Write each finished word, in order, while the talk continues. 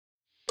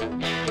Average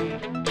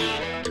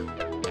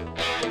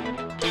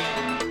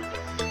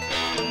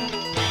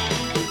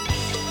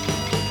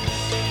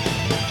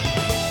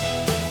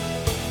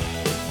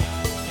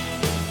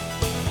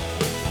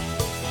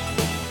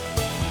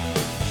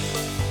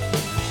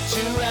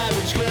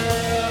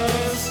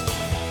girls.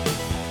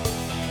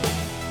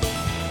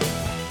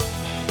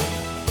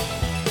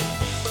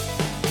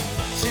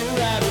 Two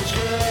average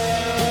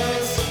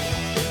girls.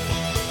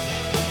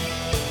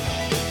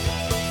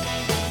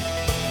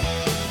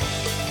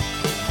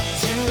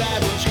 Two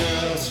average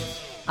girls.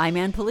 I'm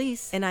Ann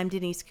Police. And I'm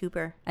Denise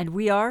Cooper. And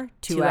we are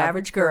Two Average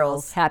Average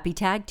Girls. Girls. Happy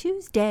Tag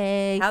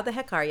Tuesday. How the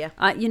heck are you?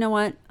 You know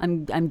what?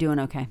 I'm doing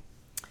okay.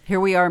 Here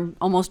we are,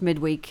 almost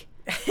midweek.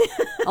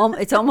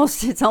 It's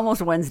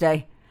almost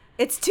Wednesday.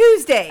 It's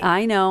Tuesday.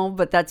 I know,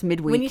 but that's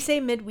midweek. When you say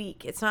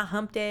midweek, it's not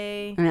hump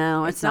day.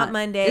 No, it's not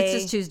Monday. It's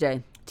just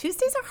Tuesday.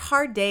 Tuesdays are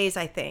hard days,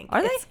 I think.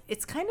 Are they?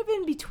 It's kind of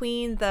in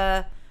between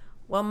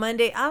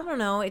Monday. I don't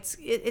know.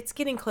 It's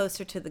getting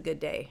closer to the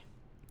good day.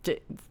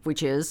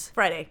 Which is?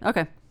 Friday.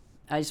 Okay.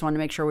 I just wanted to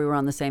make sure we were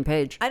on the same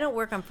page. I don't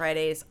work on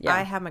Fridays. Yeah.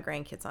 I have my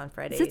grandkids on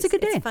Fridays. It's a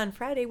good day. It's Fun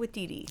Friday with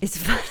Dee Dee. It's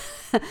fun.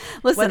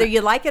 Listen, Whether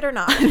you like it or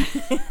not.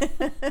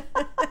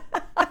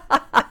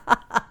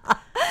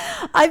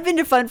 I've been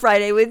to Fun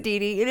Friday with Dee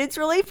Dee, and it's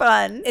really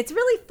fun. It's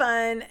really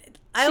fun.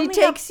 She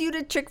takes you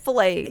to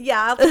Chick-fil-A.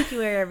 Yeah, I'll take you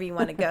wherever you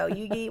want to go.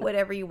 You eat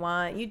whatever you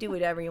want. You do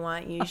whatever you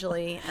want,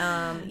 usually.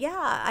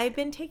 Yeah, I've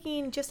been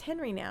taking just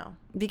Henry now.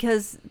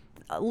 Because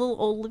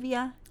little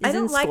Olivia is I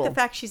don't in like school. the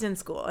fact she's in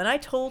school. And I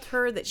told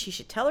her that she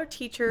should tell her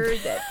teacher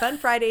that Fun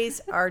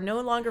Fridays are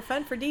no longer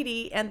fun for Dee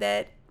Dee and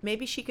that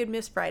maybe she could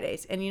miss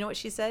Fridays. And you know what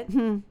she said?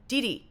 Dee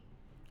Dee,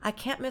 I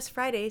can't miss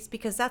Fridays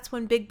because that's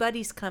when big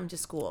buddies come to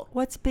school.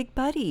 What's Big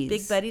Buddies?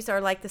 Big buddies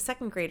are like the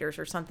second graders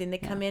or something. They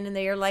come in and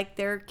they are like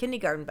their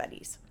kindergarten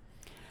buddies.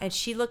 And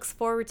she looks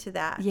forward to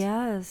that.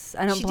 Yes.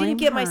 I don't She blame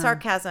didn't get my her.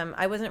 sarcasm.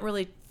 It wasn't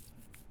really,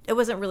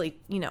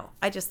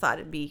 I just thought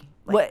it'd be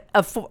like, What,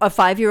 a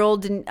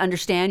 5-year-old didn't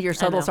understand your I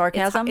subtle know.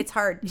 sarcasm? It's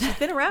hard. She's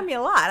been around me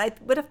a lot. I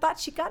would have thought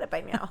she got it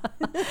by now.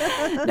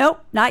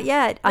 Nope, not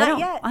yet. Not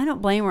yet. I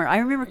don't blame her. I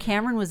remember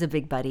Cameron was a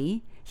big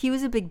buddy. He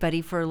was a big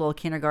buddy for a little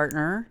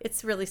kindergartner.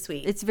 It's really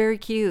sweet. It's very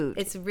cute.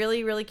 It's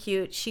really, really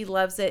cute. She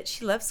loves it.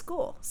 She loves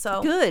school.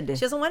 So Good. She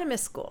doesn't want to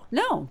miss school.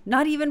 No,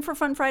 not even for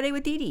Fun Friday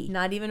with Dee Dee.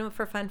 Not even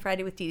for Fun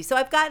Friday with Dee Dee. So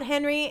I've got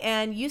Henry,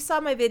 and you saw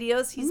my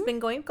videos. He's been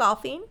going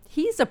golfing.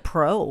 He's a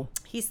pro.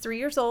 He's 3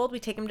 years old. We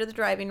take him to the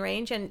driving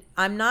range, and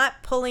I'm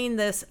not pulling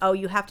this,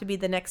 you have to be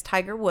the next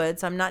Tiger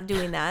Woods. I'm not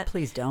doing that.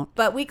 Please don't.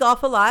 But we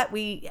golf a lot.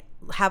 We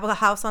have a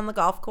house on the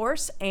golf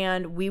course,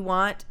 and we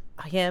want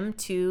him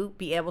to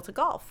be able to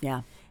golf.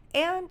 Yeah.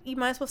 And you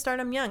might as well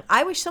start him young.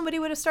 I wish somebody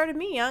would have started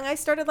me young. I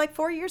started like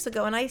 4 years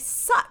ago, and I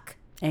suck.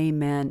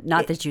 Amen.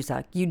 Not that you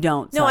suck. You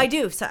don't No, suck. I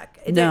do suck.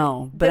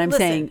 No, but I'm listen,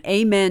 saying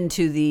amen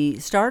to the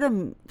start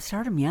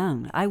him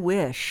young. I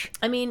wish.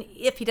 I mean,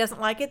 if he doesn't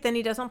like it, then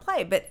he doesn't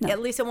play. But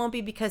at least it won't be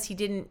because he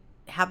didn't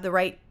have the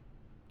right,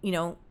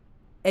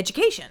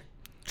 education.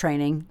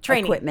 Training,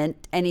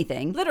 equipment,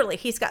 anything. Literally,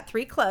 he's got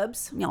 3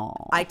 clubs.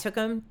 Aw. I took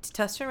him to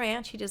Tustin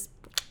Ranch. He just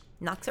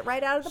knocks it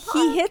right out of the park.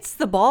 He hits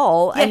the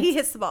ball. Yeah, and he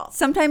hits the ball.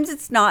 Sometimes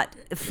it's not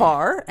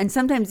far, and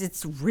sometimes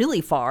it's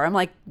really far. I'm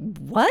like,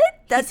 what?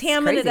 That's He's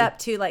hamming crazy. it up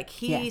too. Like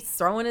he's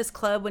throwing his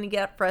club when he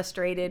got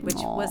frustrated, which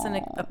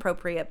wasn't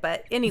appropriate.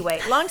 But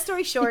anyway, long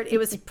story short, it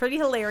was pretty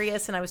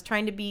hilarious, and I was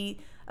trying to be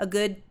a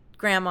good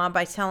grandma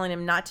by telling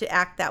him not to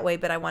act that way,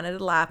 but I wanted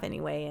to laugh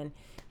anyway, and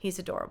he's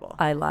adorable.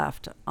 I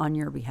laughed on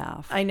your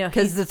behalf. I know.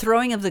 Because the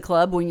throwing of the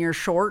club when you're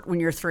short,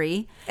 when you're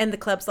 3, And the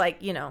club's like,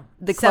 the 7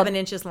 club,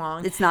 inches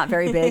long. it's not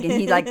very big, and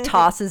he like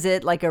tosses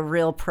it like a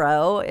real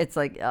pro. It's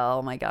like,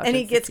 oh my gosh. And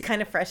he it's gets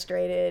kind of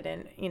frustrated,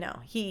 and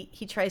he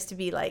tries to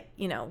be like,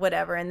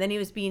 whatever. And then he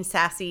was being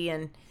sassy,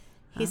 and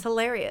he's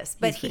hilarious.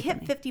 But he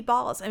hit 50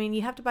 balls. I mean,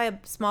 you have to buy a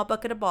small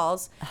bucket of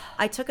balls.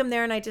 I took him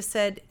there, and I just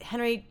said,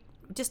 Henry,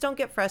 just don't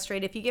get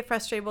frustrated. If you get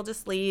frustrated, we'll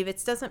just leave.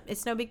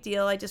 It's no big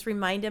deal. I just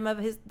remind him of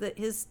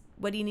his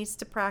what he needs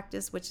to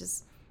practice, which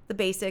is the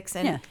basics,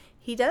 and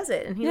he does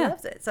it, and he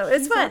loves it. So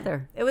it's He's out fun.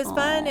 there. It was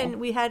fun, Aw. and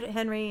we had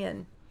Henry,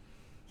 and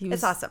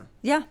it's awesome.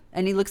 Yeah,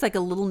 and he looks like a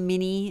little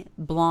mini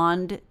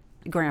blonde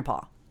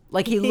grandpa.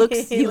 Like he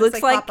looks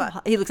like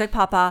Papa. He looks like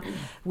Papa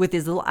with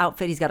his little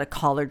outfit. He's got a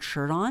collared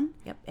shirt on,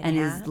 Yep, and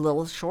his hat.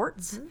 little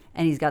shorts,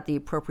 and he's got the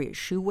appropriate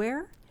shoe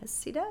wear.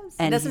 Yes, he does.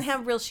 And he doesn't he's-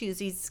 have real shoes.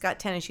 He's got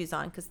tennis shoes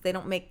on because they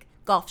don't make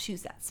golf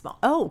shoes that small.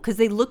 Oh, because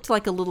they looked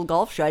like a little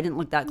golf shoe. I didn't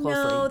look that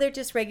closely. No, they're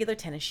just regular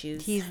tennis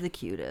shoes. He's the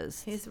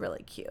cutest. He's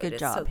really cute. Good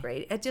It's job. so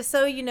great. Just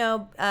so you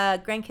know,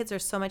 grandkids are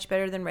so much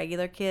better than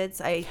regular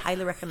kids. I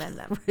highly recommend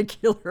them.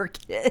 Regular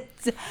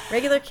kids.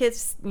 Regular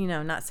kids,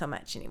 not so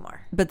much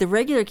anymore. But the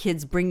regular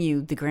kids bring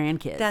you the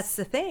grandkids. That's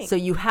the thing. So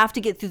you have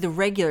to get through the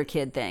regular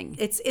kid thing.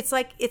 It's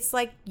like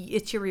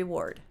it's your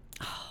reward.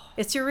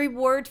 It's your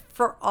reward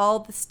for all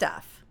the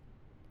stuff.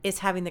 Is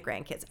having the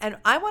grandkids. And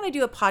I want to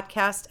do a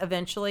podcast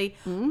eventually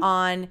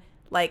on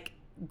like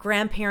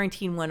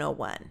grandparenting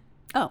 101.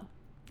 Oh,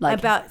 like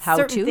about how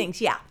certain to?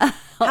 things. Yeah.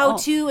 How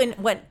to and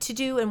what to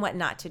do and what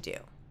not to do.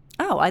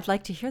 Oh, I'd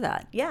like to hear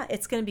that. Yeah,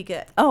 it's going to be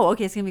good. Oh,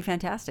 okay. It's going to be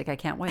fantastic. I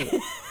can't wait.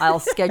 I'll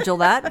schedule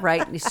that,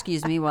 right?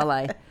 Excuse me while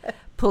I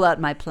pull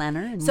out my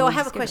planner. And So I we'll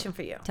have a schedule. question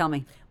for you. Tell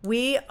me.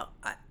 We,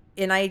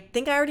 and I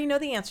think I already know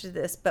the answer to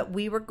this, but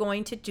we were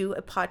going to do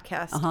a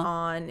podcast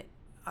on,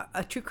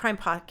 a true crime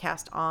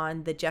podcast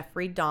on the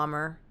Jeffrey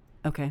Dahmer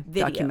Okay.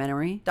 video.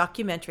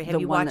 Documentary. Have The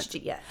you one watched that-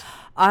 it yet?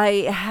 I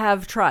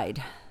have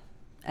tried,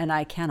 and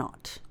I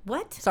cannot.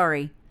 What?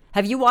 Sorry.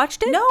 Have you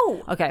watched it?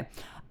 No. Okay.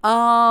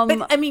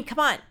 But I mean, come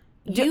on.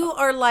 You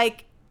are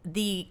like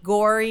the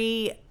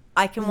gory,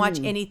 I can watch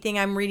anything.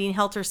 I'm reading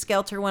Helter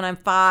Skelter when I'm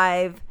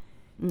 5.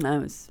 I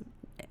was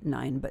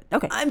 9, but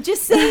okay. I'm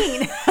just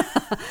saying.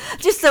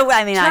 Just so,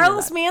 I mean, I know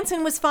Charles that.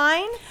 Manson was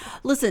fine.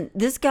 Listen,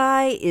 this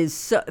guy is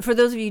so, for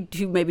those of you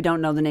who maybe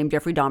don't know the name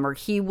Jeffrey Dahmer,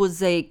 he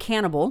was a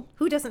cannibal.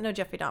 Who doesn't know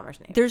Jeffrey Dahmer's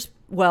name?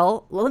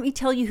 Well, let me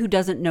tell you who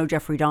doesn't know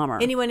Jeffrey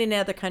Dahmer. Anyone in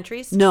other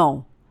countries?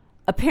 No.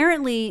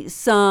 Apparently,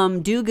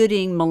 some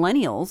do-gooding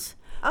millennials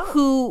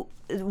who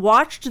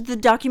watched the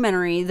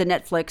documentary, the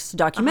Netflix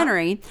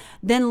documentary,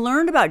 then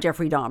learned about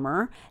Jeffrey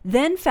Dahmer,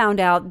 then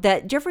found out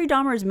that Jeffrey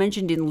Dahmer is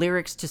mentioned in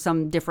lyrics to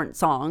some different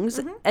songs,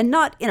 and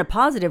not in a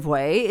positive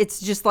way. It's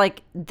just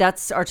like,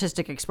 that's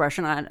artistic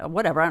expression.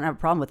 Whatever, I don't have a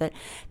problem with it.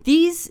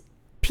 These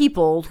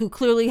people who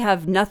clearly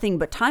have nothing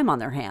but time on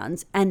their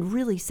hands and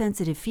really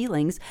sensitive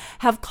feelings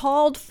have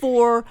called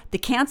for the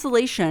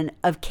cancellation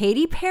of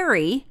Katy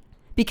Perry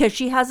because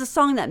she has a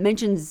song that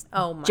mentions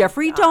Oh my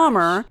Jeffrey gosh.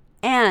 Dahmer,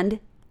 and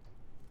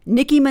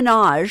Nicki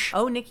Minaj,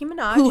 Oh, Nicki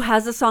Minaj. who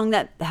has a song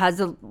that has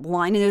a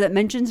line in there that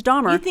mentions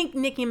Dahmer. You think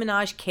Nicki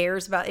Minaj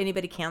cares about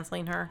anybody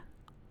canceling her?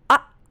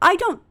 I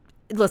don't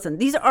listen.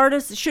 These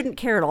artists shouldn't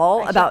care at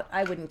all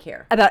I wouldn't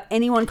care. about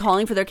anyone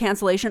calling for their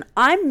cancellation.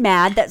 I'm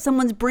mad that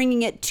someone's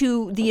bringing it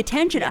to the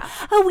attention.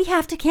 Oh, we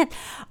have to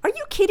Are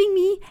you kidding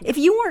me? If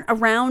you weren't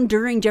around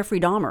during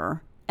Jeffrey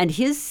Dahmer and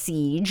his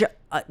siege,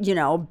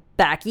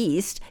 back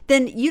east,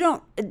 then you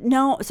don't.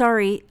 No,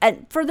 sorry.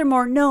 And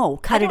furthermore, no,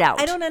 cut it out.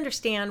 I don't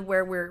understand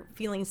where we're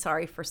feeling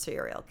sorry for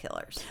serial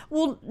killers.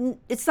 Well,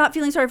 it's not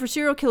feeling sorry for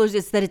serial killers.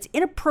 It's that it's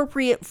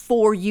inappropriate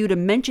for you to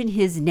mention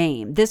his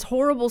name, this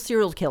horrible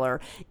serial killer,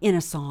 in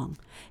a song.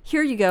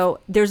 Here you go.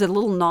 There's a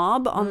little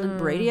knob on the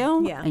radio,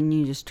 yeah. and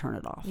you just turn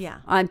it off. Yeah.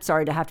 I'm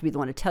sorry to have to be the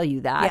one to tell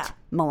you that, Yeah.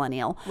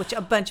 millennial. Which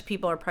a bunch of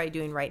people are probably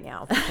doing right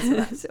now. because of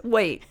us.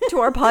 Wait, to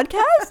our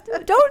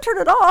podcast? Don't turn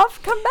it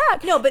off. Come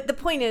back. No, but the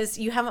point is,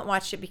 you haven't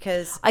watched it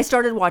because I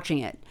started watching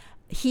it.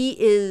 He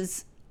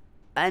is,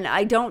 and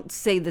I don't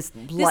say this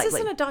lightly. this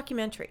isn't a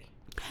documentary.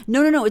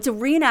 No. It's a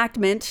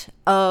reenactment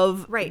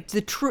of Right.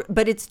 the true,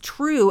 but it's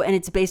true, and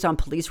it's based on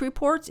police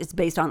reports. It's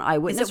based on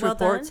eyewitness well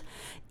reports. done?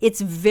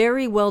 It's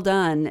very well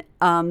done.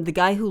 The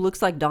guy who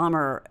looks like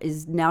Dahmer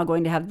is now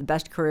going to have the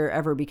best career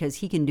ever because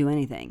he can do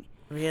anything.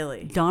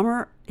 Really?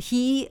 Dahmer,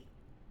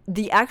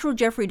 the actual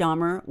Jeffrey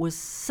Dahmer was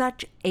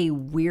such a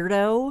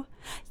weirdo.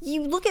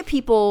 You look at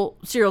people,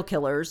 serial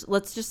killers.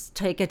 Let's just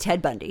take a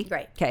Ted Bundy.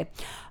 Right. Okay.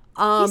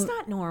 He's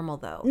not normal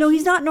though. No,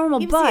 he's not normal,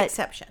 He was the but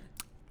exception.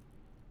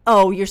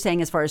 oh, you're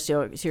saying as far as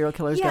serial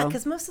killers Yeah, go?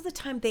 because most of the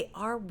time they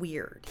are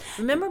weird.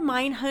 Remember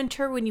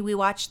Mindhunter when we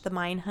watched the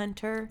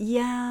Mindhunter?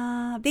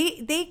 Yeah,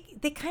 They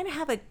kind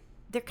of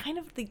they're kind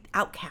of the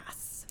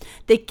outcasts.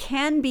 they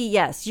can be.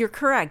 Yes, you're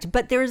correct.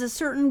 But there is a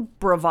certain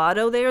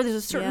bravado there. There's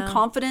a certain Yeah.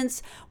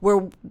 confidence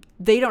where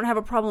they don't have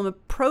a problem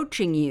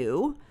approaching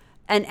you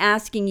and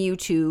asking you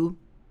to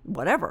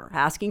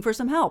asking for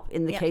some help.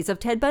 In the Yeah. case of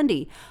Ted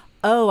Bundy.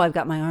 Oh, I've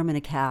got my arm in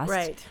a cast.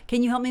 Right.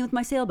 Can you help me with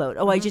my sailboat?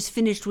 Oh, I just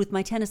finished with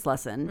my tennis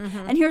lesson.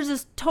 And here's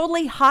this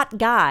totally hot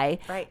guy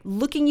Right.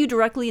 looking you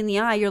directly in the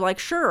eye. You're like,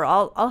 sure,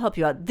 I'll help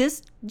you out.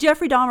 This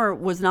Jeffrey Dahmer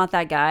was not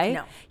that guy.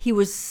 No. He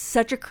was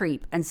such a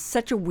creep and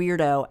such a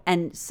weirdo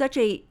and such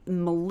a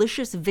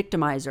malicious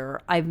victimizer.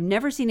 I've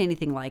never seen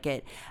anything like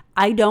it.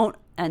 I don't,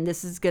 and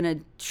this is going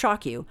to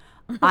shock you,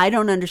 I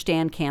don't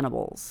understand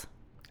cannibals.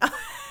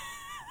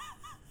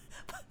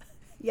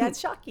 Yeah, it's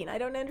shocking. I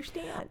don't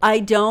understand. I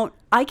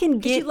can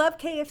Did you get, love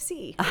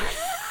KFC?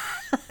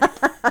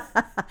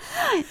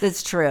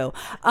 that's true.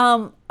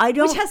 I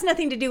don't, Which has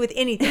nothing to do with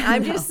anything.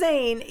 I'm just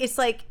saying, it's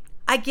like,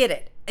 I get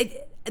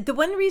it. The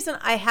one reason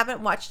I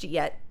haven't watched it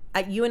yet,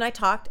 you and I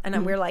talked,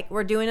 and we're like,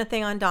 we're doing a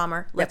thing on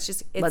Dahmer. Let's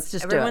just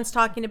do it.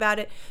 talking about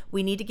it.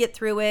 We need to get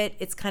through it.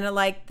 It's kind of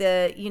like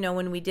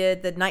when we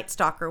did the Night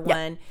Stalker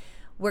one.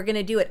 We're going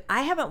to do it.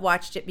 I haven't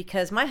watched it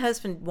because my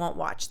husband won't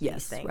watch these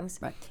Yes, things.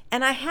 right.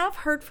 And I have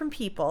heard from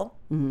people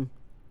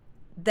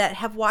that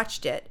have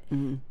watched it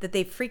that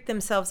they freak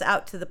themselves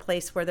out to the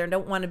place where they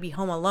don't want to be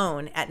home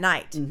alone at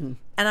night. And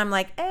I'm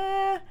like,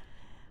 I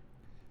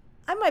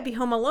might be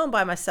home alone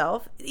by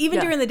myself. Even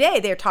Yeah. during the day,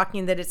 they're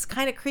talking that it's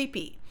kind of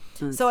creepy.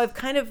 So I've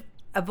kind of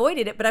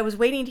avoided it, but I was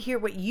waiting to hear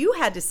what you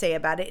had to say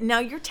about it. And now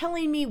you're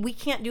telling me we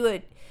can't do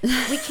it.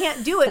 We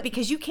can't do it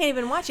because you can't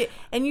even watch it.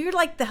 And you're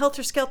like the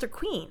Helter Skelter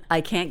queen. I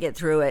can't get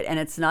through it, and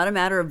it's not a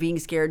matter of being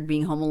scared,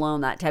 being home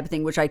alone, that type of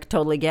thing, which I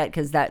totally get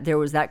because there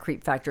was that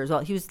creep factor as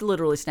well. He was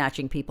literally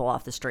snatching people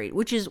off the street,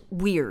 which is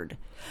weird.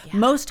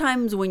 Most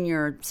times when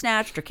you're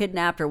snatched or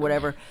kidnapped or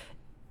whatever,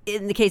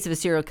 in the case of a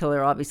serial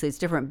killer, obviously it's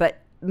different, but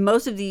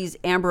most of these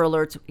Amber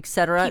Alerts,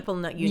 etc. People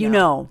know, you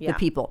know Yeah. the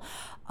people.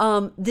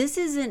 This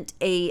isn't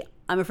a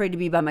I'm afraid to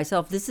be by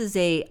myself. This is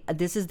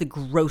the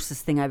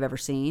grossest thing I've ever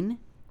seen.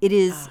 It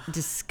is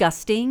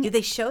disgusting. Do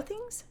they show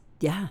things?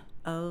 Yeah.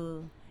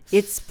 Oh.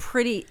 It's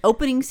pretty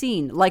opening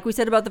scene. Like we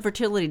said about the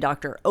fertility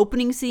doctor.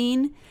 Opening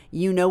scene,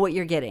 you know what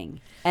you're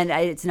getting. And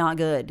it's not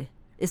good.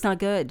 It's not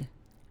good.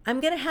 I'm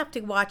gonna have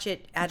to watch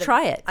it.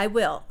 Try it. I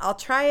will. I'll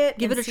try it.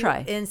 Give and it a see-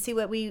 try. and see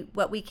what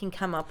we can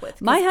come up with.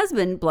 'Cause My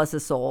husband, bless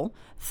his soul,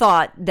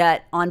 thought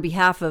that on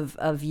behalf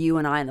of you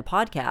and I in the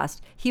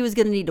podcast, he was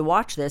going to need to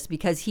watch this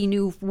because he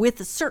knew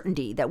with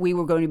certainty that we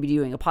were going to be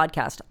doing a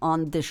podcast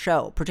on this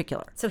show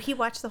particular. So he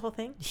watched the whole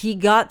thing. He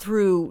got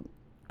through,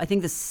 I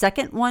think, the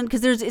second one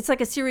because it's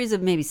like a series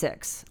of maybe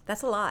 6.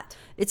 That's a lot.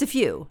 It's a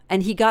few.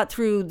 And he got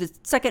through the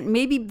second,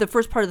 maybe the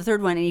first part of the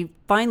third one. And he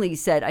finally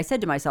said, I said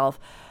to myself,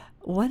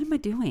 what am I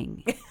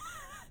doing?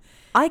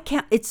 I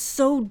can't, it's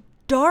so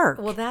dark.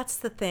 Well, that's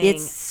the thing.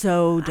 It's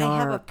so dark. I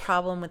have a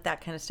problem with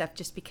that kind of stuff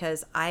just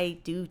because I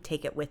do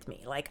take it with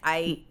me. Like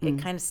it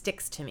kind of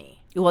sticks to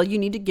me. Well, you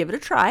need to give it a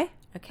try.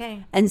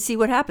 Okay. And see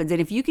what happens. And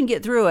if you can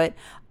get through it,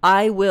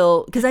 I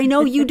will, because I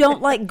know you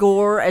don't like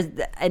gore,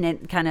 and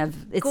it kind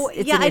of it's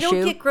Yeah, an I issue.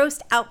 don't get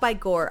grossed out by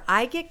gore.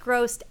 I get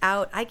grossed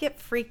out. I get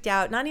freaked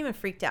out. Not even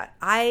freaked out.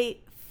 I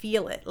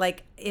feel it.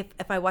 Like if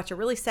I watch a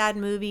really sad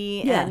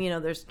movie Yeah.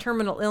 and there's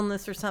terminal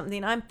illness or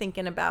something, I'm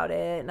thinking about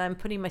it and I'm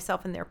putting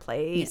myself in their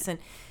place, and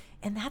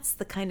that's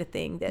the kind of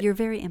thing that You're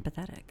very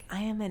empathetic.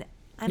 I'm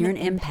You're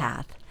an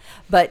empath.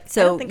 But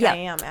so I don't think yeah. I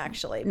am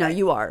actually. No, but-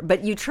 you are.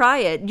 But you try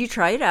it. You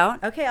try it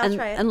out. Okay, I'll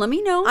try it. And let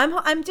me know.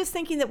 I'm just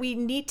thinking that we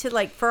need to,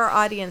 like, for our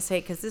audience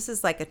sake, because this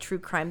is like a true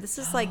crime. This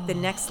is like the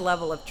next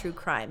level of true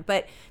crime.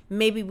 But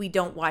maybe we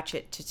don't watch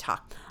it to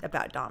talk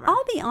about Dahmer.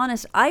 I'll be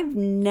honest, I've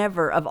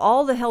never, of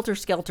all the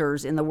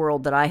helter-skelters in the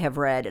world that I have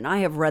read, and I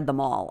have read them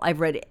all, I've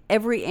read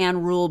every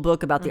Anne Rule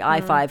book about the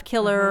I-5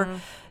 killer,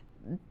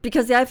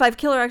 because the I-5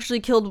 killer actually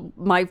killed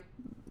my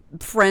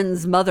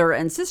friend's mother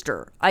and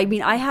sister. I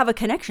mean, I have a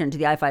connection to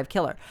the I-5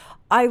 killer.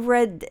 I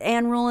read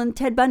Anne Rule and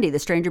Ted Bundy, The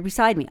Stranger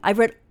Beside Me. I've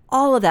read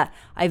all of that.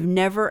 I've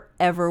never,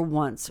 ever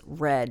once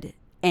read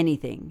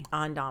anything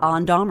On Dahmer.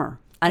 on Dahmer.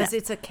 And Because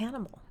it's a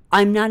cannibal.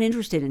 I'm not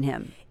interested in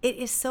him. It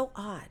is so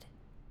odd.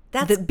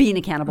 That's Being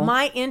a cannibal.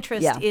 my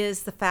interest Yeah.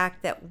 is the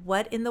fact that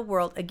what in the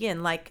world,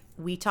 again, like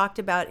we talked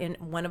about in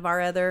one of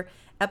our other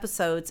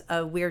episodes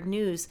of Weird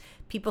News,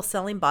 people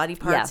selling body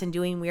parts Yeah. and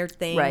doing weird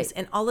things Right.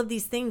 and all of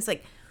these things.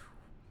 Like,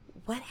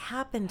 what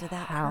happened to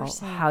that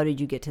person? How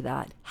did you get to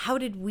that? How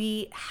did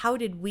we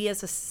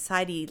as a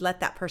society let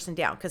that person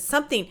down? Because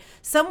something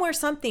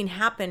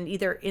happened.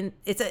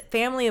 It's a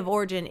family of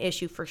origin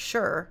issue for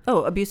sure.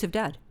 Oh, abusive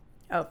dad.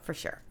 Oh, for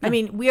sure. I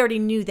mean, we already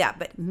knew that,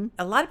 but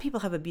a lot of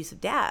people have abusive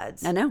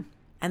dads. I know.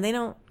 And they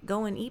don't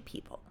go and eat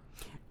people.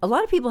 A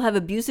lot of people have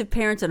abusive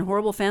parents and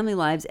horrible family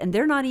lives, and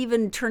they're not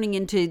even turning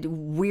into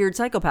weird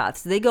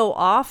psychopaths. They go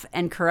off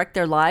and correct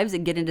their lives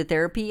and get into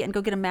therapy and go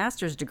get a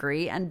master's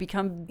degree and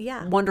become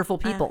wonderful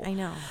people. I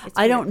know. It's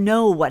I weird. don't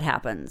know what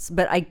happens,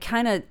 but I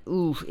kind of,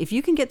 if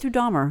you can get through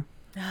Dahmer,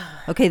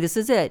 okay, this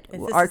is it.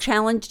 Our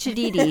challenge to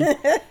Dee Dee.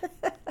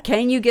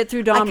 Can you get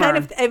through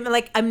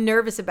Dahmer? I'm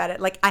nervous about it.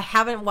 Like, I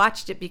haven't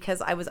watched it because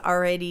I was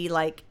already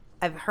like,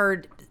 I've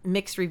heard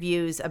mixed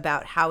reviews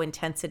about how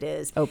intense it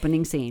is.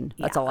 Opening scene.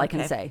 That's all I can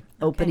okay. say. Okay.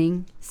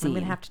 Opening scene. I'm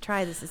going to have to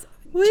try this.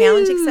 Woo!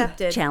 Challenge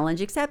accepted. Challenge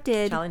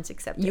accepted. Challenge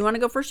accepted. You want to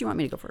go first? You want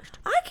me to go first?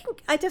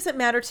 It doesn't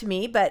matter to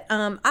me, but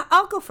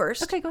I'll go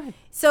first. Okay, go ahead.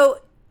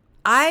 So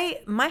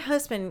my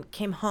husband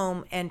came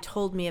home and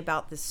told me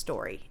about this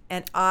story,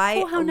 and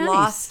I how nice.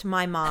 lost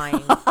my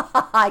mind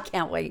I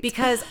can't wait.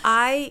 because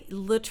I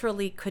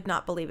literally could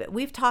not believe it.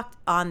 We've talked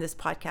on this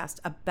podcast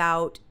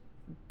about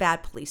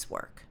bad police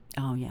work,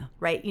 Oh, yeah.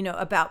 right?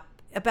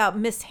 About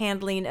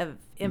mishandling of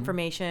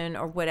information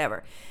or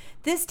whatever.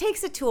 This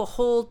takes it to a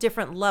whole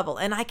different level,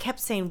 and I kept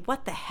saying,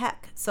 "What the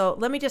heck?" So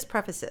let me just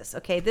preface this,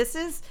 okay? This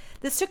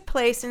took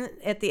place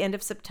at the end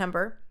of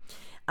September.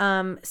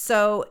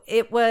 So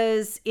it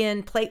was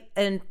in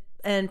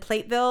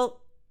Platteville,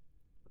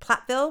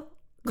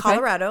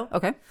 Colorado.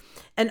 Okay.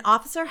 An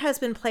officer has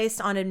been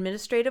placed on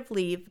administrative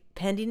leave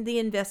pending the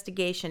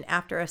investigation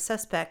after a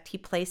suspect he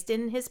placed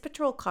in his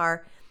patrol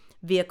car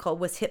vehicle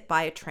was hit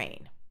by a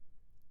train.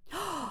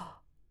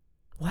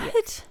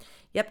 What?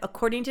 Yep.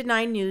 According to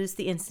 9 News,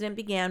 the incident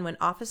began when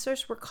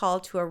officers were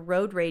called to a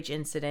road rage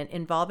incident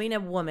involving a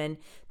woman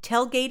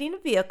tailgating a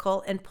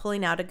vehicle and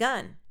pulling out a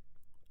gun.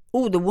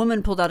 Oh, the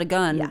woman pulled out a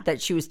gun Yeah.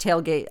 that she was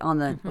tailgate on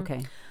the.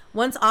 Okay.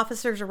 Once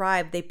officers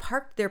arrived, they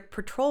parked their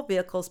patrol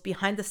vehicles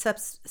behind the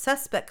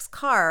suspect's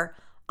car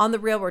on the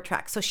railroad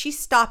tracks. So she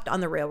stopped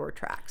on the railroad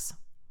tracks.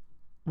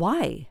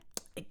 Why?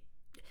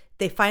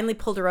 They finally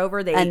pulled her over.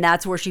 And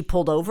that's where she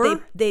pulled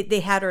over? They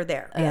had her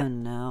there. Oh,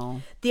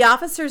 no. The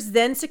officers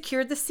then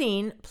secured the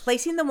scene,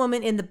 placing the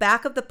woman in the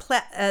back of the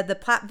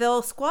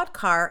Platteville squad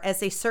car as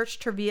they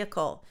searched her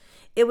vehicle.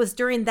 It was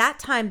during that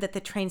time that the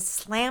train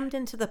slammed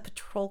into the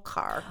patrol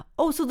car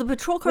Oh, so the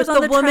patrol car's with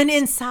on the the woman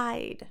tracks?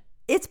 inside.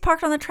 It's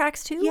parked on the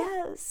tracks too?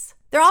 Yes.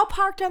 They're all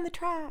parked on the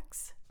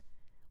tracks.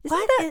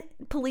 Isn't that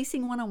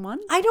policing 101?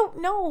 I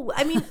don't know.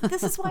 I mean,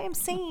 this is why I'm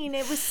saying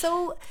it was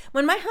so.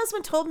 When my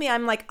husband told me,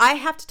 I'm like, I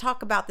have to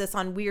talk about this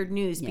on Weird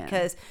News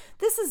because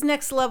this is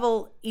next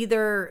level,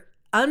 either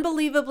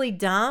unbelievably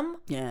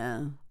dumb,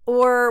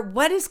 or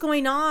what is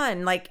going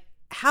on? Like,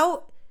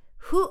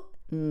 who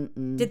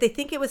did they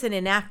think it was an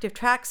inactive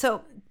track?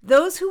 So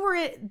those who are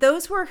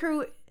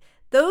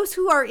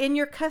in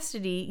your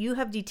custody, you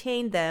have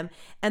detained them,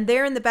 and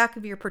they're in the back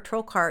of your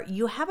patrol car.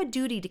 You have a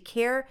duty to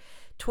care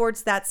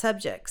towards that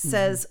subject,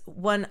 says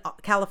one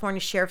California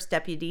sheriff's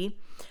deputy.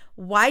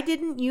 Why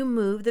didn't you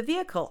move the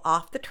vehicle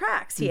off the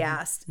tracks? He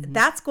asked.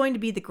 That's going to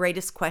be the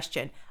greatest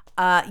question.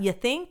 You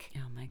think?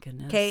 Oh my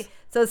goodness. Okay,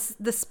 so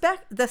the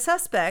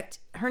suspect,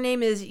 her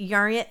name is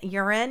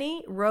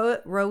Yarani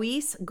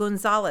Ruiz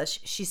Gonzalez.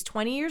 She's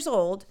 20 years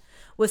old,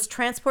 was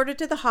transported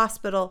to the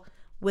hospital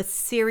with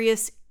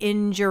serious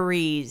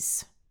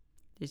injuries.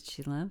 Did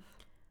she live?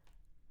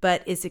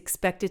 But is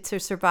expected to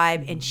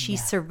survive, and she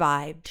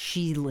survived.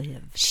 She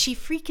lived. She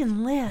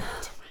freaking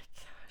lived. Oh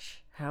my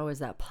gosh. How is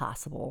that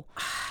possible?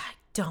 I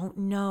don't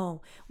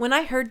know. When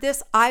I heard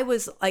this, I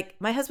was like,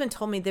 my husband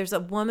told me there's a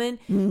woman,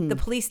 the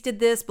police did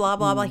this, blah,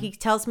 blah, blah. He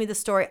tells me the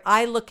story.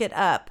 I look it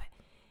up.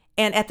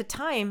 And at the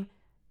time,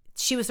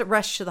 she was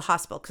rushed to the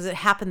hospital because it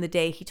happened the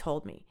day he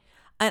told me.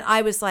 And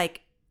I was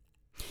like,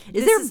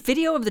 Is there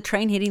video of the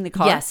train hitting the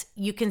car? Yes,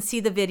 you can see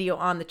the video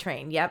on the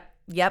train. Yep.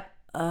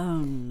 Oh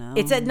no.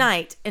 It's at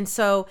night. And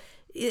so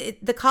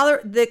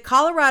the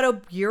Colorado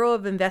Bureau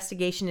of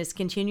Investigation is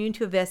continuing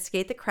to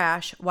investigate the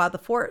crash, while the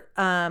Fort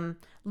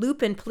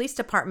Lupin Police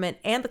Department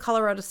and the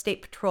Colorado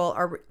State Patrol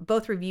are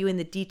both reviewing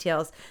the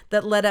details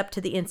that led up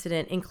to the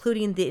incident,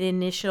 including the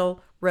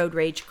initial road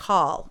rage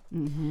call.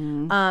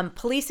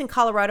 Police in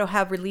Colorado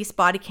have released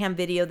body cam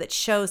video that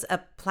shows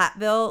a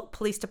Platteville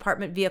Police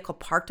Department vehicle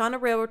parked on a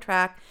railroad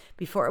track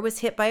before it was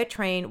hit by a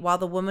train while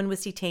the woman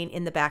was detained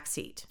in the back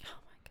seat. Oh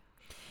my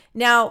gosh.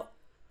 Now,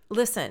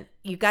 listen,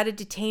 you got to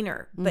detain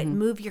her, but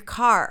move your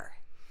car.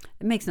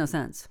 It makes no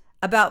sense.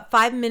 About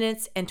 5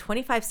 minutes and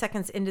 25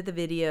 seconds into the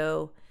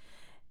video,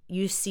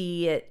 you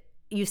see it.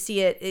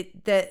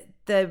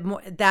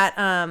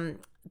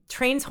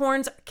 Train's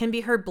horns can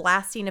be heard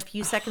blasting a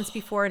few seconds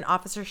before an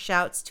officer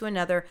shouts to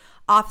another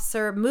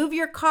officer, "Move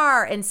your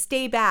car and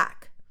stay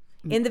back."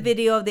 In the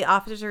video, the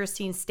officer is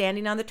seen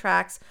standing on the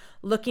tracks,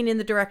 looking in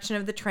the direction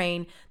of the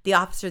train. The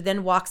officer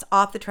then walks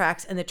off the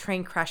tracks, and the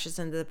train crashes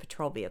into the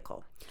patrol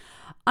vehicle.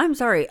 I'm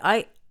sorry.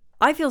 I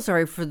feel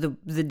sorry for the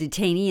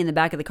detainee in the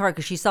back of the car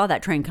because she saw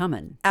that train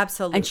coming.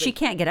 Absolutely. And she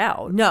can't get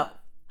out. No.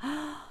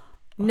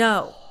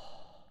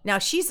 Now,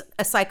 she's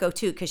a psycho,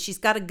 too, because she's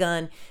got a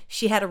gun.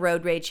 She had a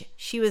road rage.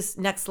 She was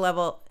next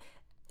level.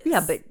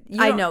 Yeah, but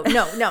I know.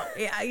 No.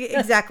 Yeah,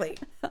 exactly.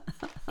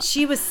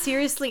 She was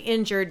seriously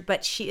injured,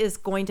 but she is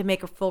going to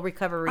make a full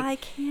recovery. I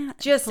can't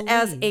Just believe.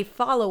 as a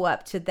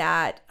follow-up to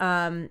that,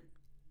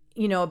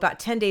 about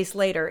 10 days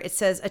later, it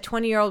says a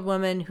 20-year-old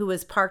woman who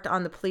was parked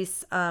on the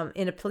police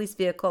in a police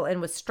vehicle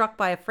and was struck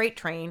by a freight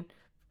train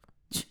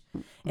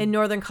in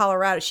northern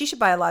Colorado. She should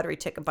buy a lottery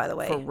ticket, by the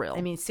way. For real.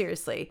 I mean,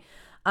 seriously.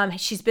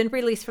 She's been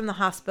released from the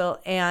hospital,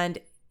 and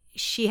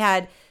she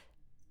had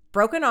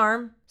broken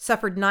arm,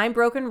 suffered 9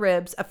 broken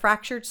ribs, a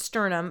fractured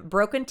sternum,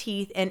 broken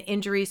teeth, and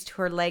injuries to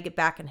her leg,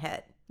 back, and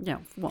head. Yeah,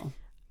 well.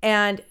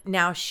 And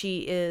now she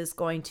is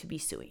going to be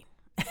suing.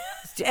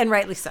 And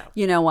rightly so.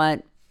 You know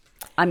what?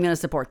 I'm going to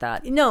support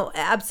that. No,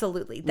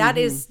 absolutely. That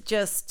is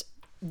just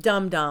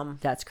dumb.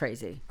 That's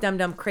crazy.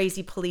 Dumb,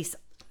 crazy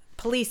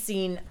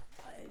policing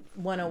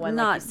 101.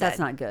 That's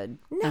not good.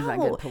 That's not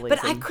good policing.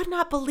 But I could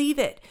not believe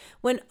it.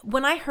 When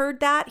I heard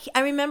that,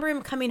 I remember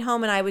him coming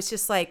home and I was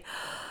just like,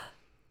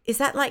 is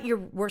that like your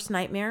worst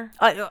nightmare?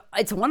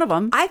 It's one of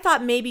them. I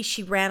thought maybe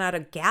she ran out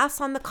of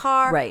gas on the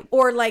car. Right.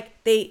 Or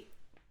like they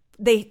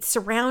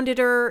surrounded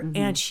her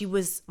and she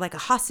was like a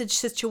hostage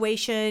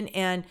situation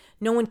and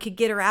no one could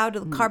get her out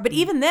of the car. But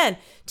even then,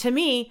 to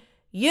me,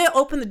 you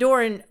open the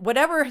door and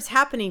whatever is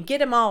happening, get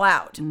them all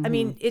out. I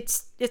mean,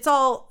 it's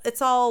all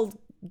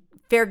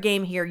fair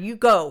game here. You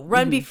go,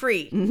 run, be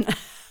free.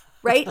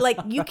 Right? Like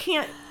you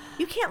can't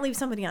leave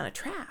somebody on a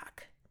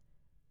track.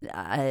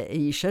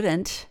 You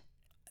shouldn't.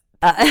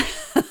 I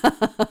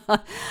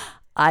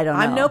don't know.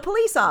 I'm no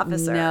police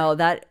officer. No,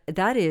 that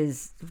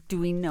is. Do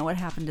we know what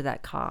happened to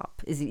that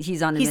cop?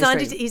 He's on? He's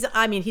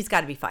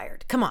got to be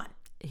fired. Come on.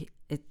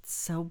 It's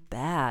so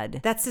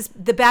bad. That's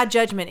the bad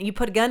judgment. You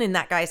put a gun in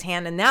that guy's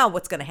hand, and now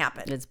what's going to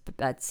happen?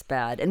 That's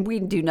bad, and we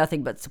do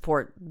nothing but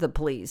support the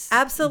police.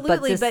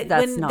 Absolutely, but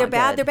when they're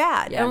bad, they're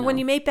bad. Yeah, and when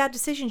you make bad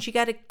decisions, you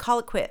got to call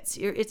it quits.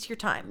 It's your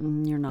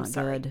time. You're not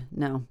good.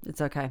 No,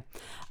 it's okay.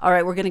 All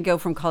right, we're going to go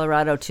from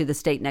Colorado to the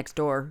state next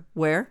door.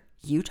 Where?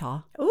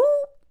 Utah. Ooh.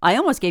 I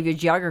almost gave you a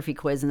geography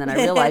quiz, and then I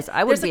realized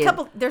I would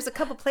There's a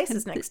couple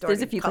places next door.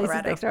 There's a few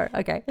Colorado. places next door.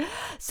 Okay,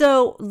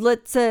 so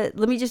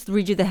let me just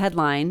read you the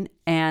headline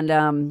and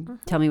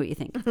tell me what you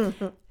think.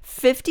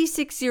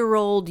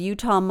 56-year-old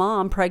Utah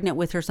mom pregnant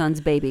with her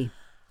son's baby.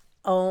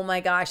 Oh my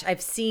gosh,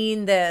 I've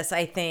seen this,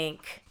 I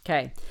think.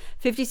 Okay.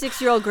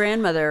 56-year-old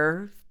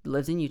grandmother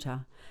lives in Utah.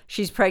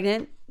 She's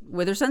pregnant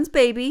with her son's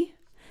baby.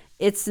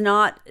 It's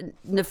not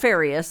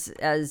nefarious,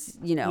 as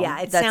you know.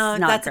 Yeah,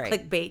 that's a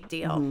great. clickbait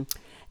deal.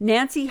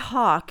 Nancy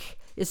Hawk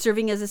is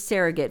serving as a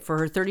surrogate for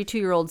her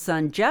 32-year-old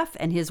son, Jeff,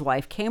 and his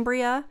wife,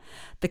 Cambria.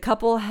 The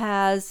couple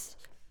has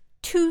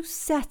 2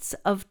 sets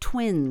of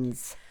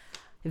twins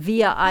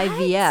via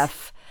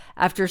IVF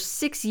after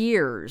 6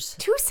 years.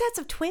 2 sets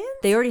of twins?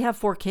 They already have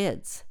 4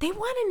 kids. They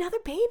want another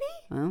baby?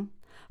 Well,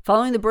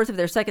 following the birth of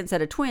their second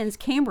set of twins,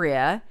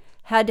 Cambria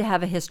had to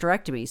have a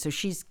hysterectomy, so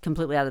she's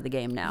completely out of the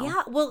game now.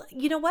 Yeah, well,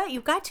 you know what?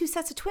 You've got 2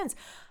 sets of twins.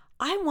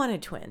 I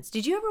wanted twins.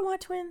 Did you ever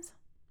want twins?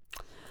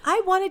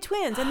 I wanted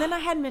twins, and then I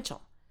had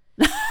Mitchell.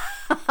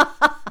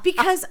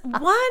 Because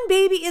one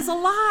baby is a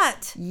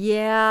lot.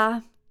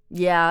 Yeah.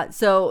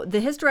 So the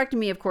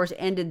hysterectomy, of course,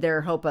 ended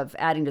their hope of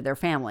adding to their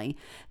family.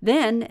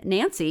 Then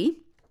Nancy,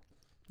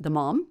 the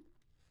mom,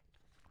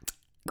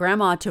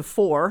 grandma to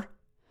 4.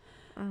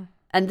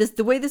 And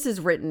the way this is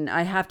written,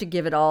 I have to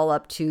give it all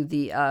up to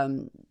the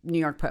New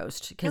York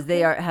Post because they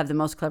have the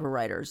most clever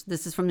writers.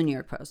 This is from the New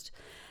York Post.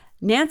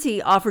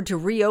 Nancy offered to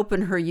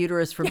reopen her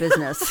uterus for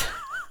business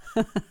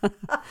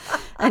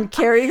and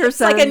carry her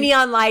son. It's like a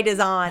neon light is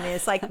on.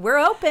 It's like, we're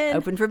open.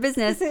 Open for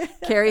business.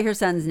 Carry her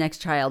son's next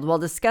child. While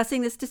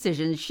discussing this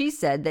decision, she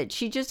said that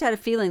she just had a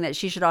feeling that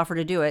she should offer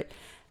to do it.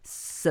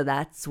 So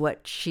that's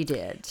what she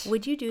did.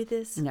 Would you do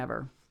this?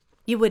 Never.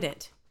 You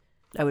wouldn't.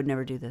 I would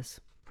never do this.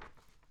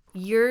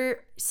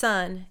 Your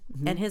son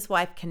and his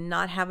wife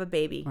cannot have a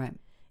baby. Right.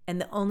 And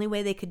the only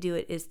way they could do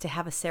it is to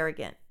have a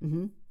surrogate.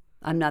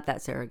 I'm not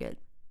that surrogate.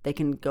 They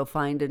can go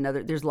find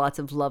another. There's lots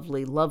of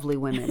lovely, lovely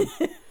women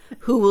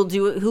who will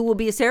do it, who will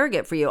be a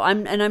surrogate for you.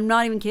 I'm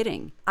not even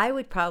kidding. I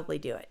would probably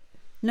do it.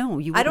 No,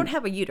 you wouldn't. I don't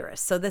have a uterus,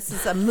 so this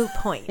is a moot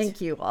point.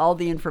 Thank you. All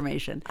the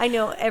information. I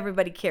know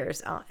everybody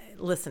cares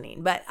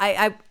listening, but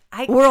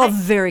We're all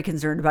very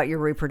concerned about your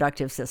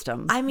reproductive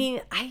system. I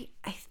mean, I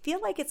feel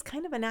like it's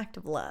kind of an act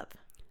of love.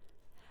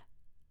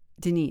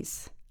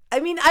 Denise. I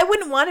mean, I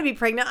wouldn't want to be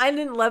pregnant. I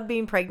didn't love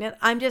being pregnant.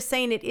 I'm just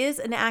saying it is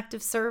an act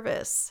of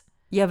service.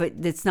 Yeah, but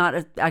it's not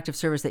an act of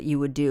service that you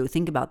would do.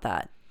 Think about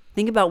that.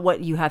 Think about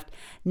what you have.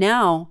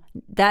 Now,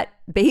 that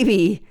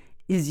baby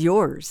is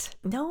yours.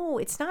 No,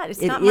 it's not. It's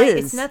It not my.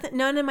 is. It's nothing.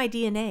 None of my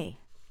DNA.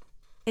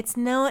 It's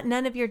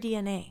none of your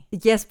DNA.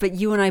 Yes, but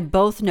you and I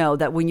both know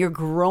that when you're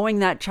growing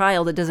that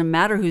child, it doesn't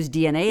matter whose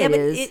DNA it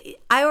is.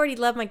 I already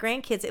love my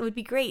grandkids. It would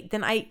be great.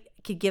 Then I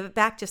could give it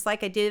back just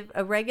like I did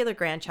a regular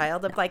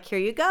grandchild. I'm like, here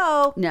you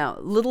go. No,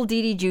 little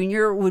Dee Dee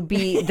Jr. would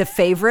be the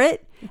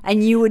favorite,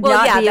 and you would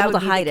not be able to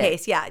hide it.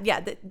 Case. Yeah.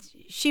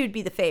 She would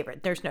be the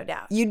favorite. There's no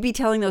doubt. You'd be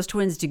telling those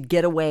twins to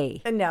get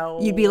away.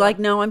 No. You'd be like,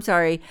 no, I'm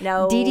sorry.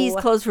 No. Dee Dee's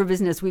closed for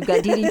business. We've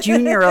got Dee Dee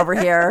Jr. over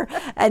here,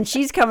 and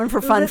she's coming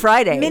for Fun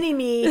Friday. Mini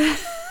me.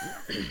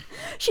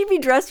 She'd be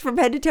dressed from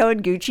head to toe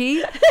in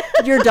Gucci.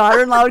 Your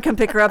daughter-in-law would come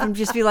pick her up and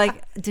just be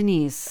like,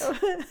 Denise.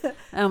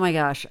 Oh my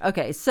gosh.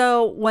 Okay.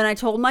 So when I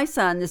told my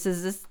son, this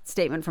is a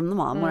statement from the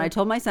mom. When I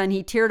told my son,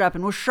 he teared up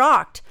and was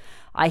shocked.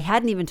 I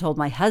hadn't even told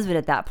my husband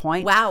at that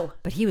point. Wow.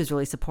 But he was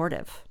really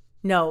supportive.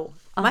 No.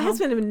 My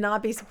husband would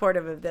not be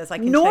supportive of this. I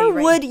can Nor tell you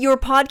right would your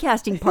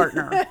podcasting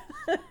partner.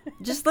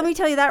 Just let me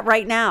tell you that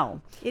right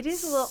now. It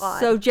is a little odd.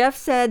 So Jeff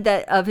said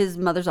that of his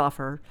mother's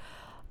offer,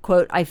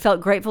 quote, I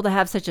felt grateful to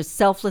have such a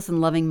selfless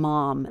and loving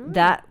mom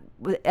that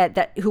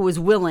who was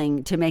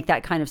willing to make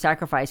that kind of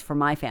sacrifice for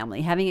my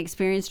family. Having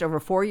experienced over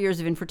 4 years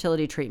of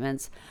infertility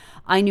treatments,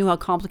 I knew how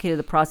complicated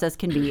the process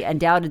can be and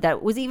doubted that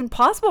it was even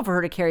possible for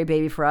her to carry a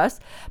baby for us.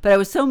 But I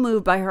was so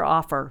moved by her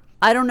offer.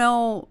 I don't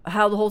know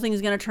how the whole thing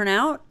is going to turn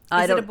out.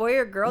 Is it a boy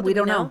or a girl? We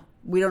don't know.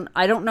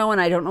 I don't know, and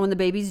I don't know when the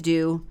baby's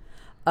due.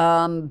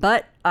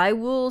 But I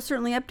will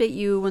certainly update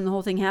you when the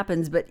whole thing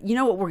happens. But you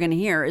know what we're going to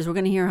hear is we're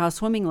going to hear how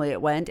swimmingly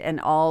it went, and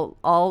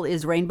all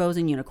is rainbows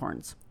and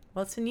unicorns.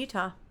 Well, it's in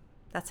Utah.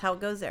 That's how it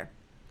goes there.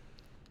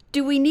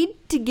 Do we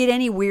need to get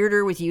any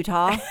weirder with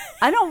Utah?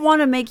 I don't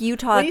want to make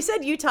Utah. When you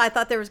said Utah, I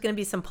thought there was going to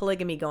be some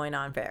polygamy going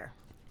on there.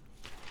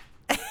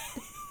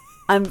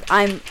 I'm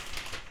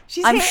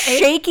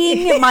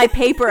shaking my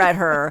paper at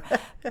her.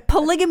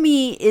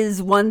 Polygamy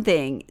is one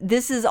thing.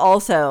 This is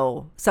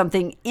also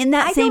something in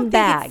that same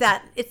bag.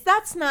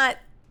 That's not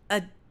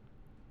a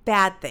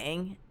bad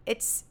thing.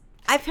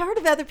 I've heard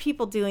of other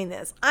people doing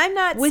this. I'm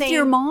not with saying,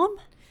 your mom.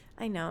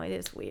 I know it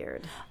is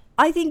weird.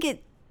 I think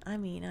it. I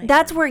mean,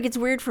 that's where it gets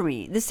weird for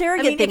me. The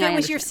surrogate thing. If it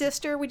was your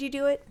sister, would you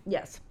do it?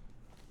 Yes.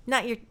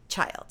 Not your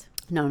child.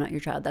 No, not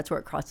your child. That's where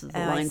it crosses the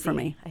line for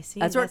me. I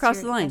see. That's where it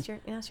crosses the line.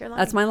 That's your line.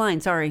 That's my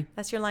line. Sorry.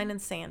 That's your line in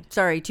the sand.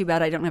 Sorry. Too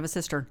bad I don't have a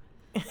sister.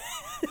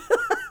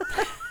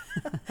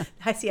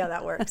 I see how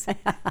that works.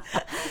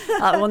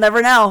 We'll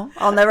never know.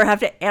 I'll never have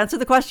to answer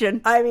the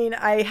question. I mean,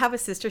 I have a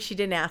sister. She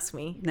didn't ask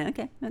me.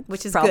 Okay.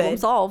 Which is problem good.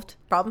 solved.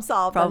 Problem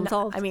solved. Problem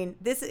solved. I mean,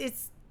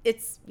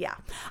 it's yeah.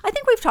 I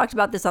think we've talked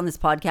about this on this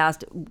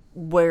podcast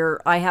where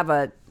I have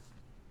a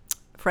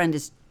friend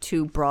is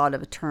too broad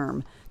of a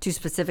term, too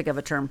specific of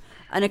a term.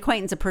 An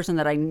acquaintance, a person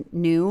that I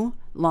knew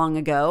long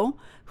ago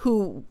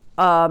who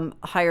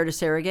hired a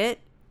surrogate,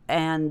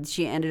 and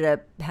she ended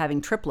up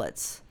having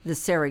triplets. The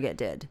surrogate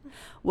did.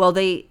 Well,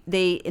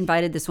 they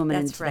invited this woman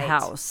into the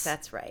house.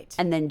 That's right.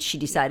 And then she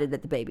decided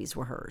that the babies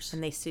were hers.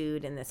 And they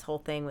sued, and this whole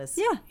thing was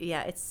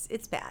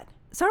it's bad.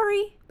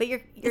 Sorry, But your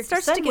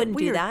starts son to get wouldn't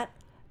do weird. that.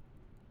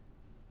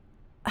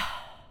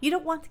 You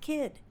don't want the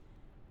kid.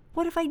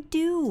 what if I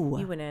do?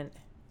 You wouldn't.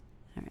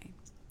 All right,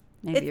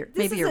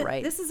 maybe you're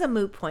right. This is a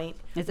moot point.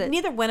 Is it?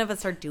 Neither one of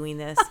us are doing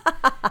this.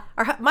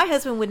 My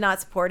husband would not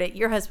support it.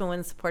 Your husband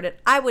wouldn't support it.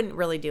 I wouldn't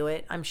really do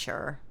it, I'm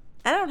sure.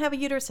 I don't have a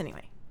uterus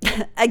anyway.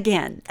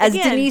 Again, as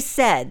Denise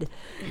said,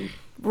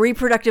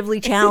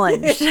 reproductively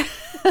challenged.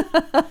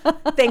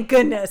 Thank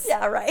goodness.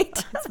 Yeah, right.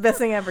 It's the best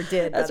thing I ever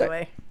did, by the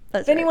way.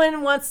 That's if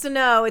anyone wants to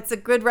know, it's a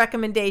good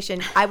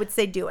recommendation. I would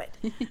say do it.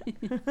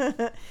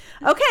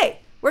 Okay,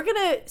 we're going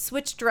to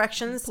switch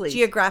directions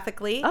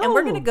geographically, and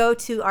we're going to go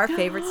to our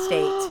favorite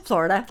state.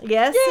 Florida.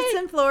 Yes, Yay. it's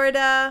in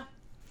Florida.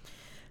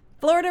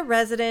 Florida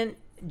resident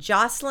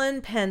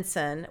Jocelyn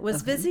Penson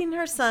was visiting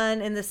her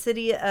son in the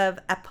city of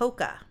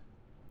Apoca.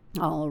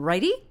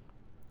 Alrighty.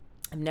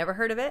 I've never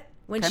heard of it.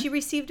 When she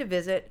received a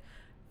visit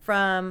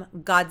from a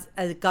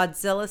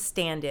Godzilla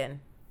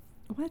stand-in.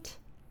 What?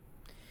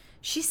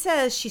 She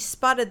says she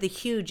spotted the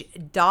huge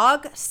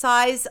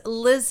dog-sized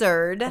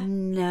lizard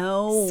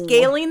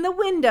scaling the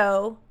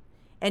window,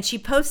 and she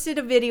posted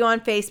a video on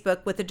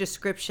Facebook with a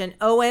description,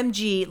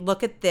 "OMG,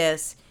 look at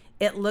this.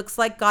 It looks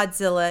like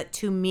Godzilla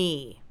to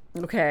me."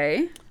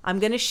 Okay. I'm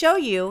going to show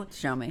you.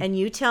 Show me. And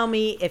you tell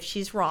me if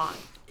she's wrong.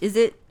 Is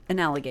it an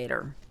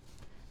alligator?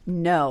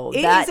 No,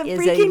 It that is a is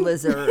freaking- a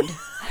lizard.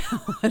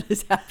 What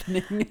is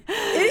happening?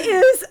 It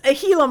is a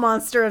Gila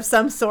monster of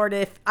some sort.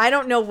 If I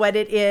don't know what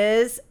it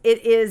is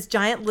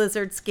giant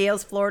lizard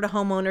scales Florida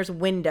homeowner's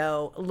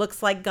window.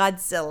 Looks like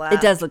Godzilla.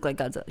 It does look like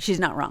Godzilla. She's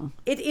not wrong.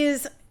 It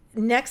is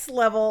next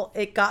level.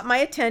 It got my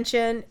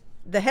attention.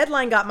 The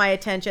headline got my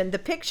attention. The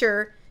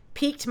picture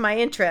piqued my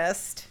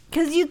interest.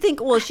 Because you'd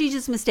think, well, she's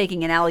just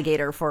mistaking an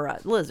alligator for a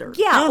lizard.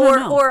 Yeah,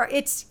 No. or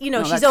it's,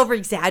 she's over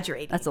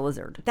exaggerating. That's a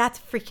lizard. That's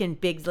a freaking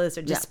big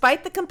lizard. Yeah.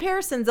 Despite the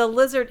comparisons, a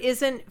lizard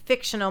isn't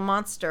fictional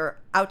monster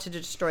out to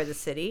destroy the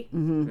city.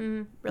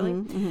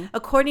 Really?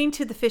 According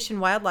to the Fish and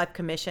Wildlife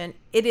Commission,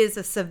 it is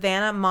a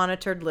savanna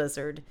monitored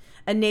lizard,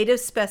 a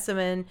native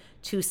specimen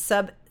to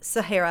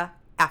sub-Sahara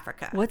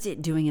Africa. What's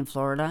it doing in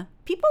Florida?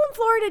 People in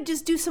Florida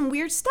just do some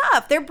weird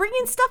stuff. They're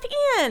bringing stuff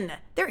in.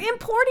 They're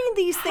importing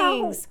these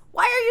things.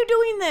 Why are you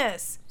doing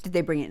this? Did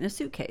they bring it in a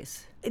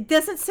suitcase? It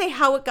doesn't say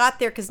how it got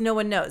there because no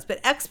one knows.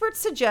 But experts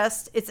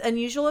suggest its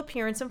unusual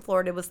appearance in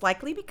Florida was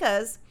likely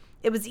because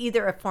it was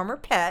either a former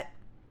pet.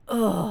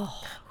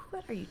 Oh,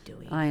 What are you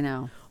doing? I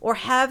know. Or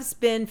has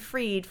been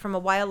freed from a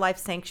wildlife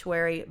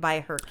sanctuary by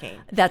a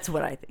hurricane. That's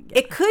what I think.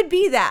 It could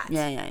be that.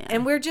 Yeah.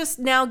 And we're just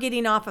now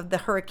getting off of the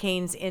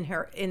hurricanes in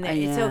there.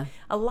 Yeah. So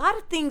a lot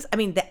of things,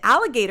 the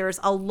alligators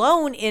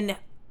alone in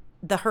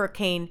the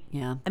hurricane.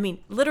 Yeah.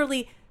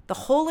 Literally the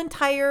whole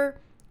entire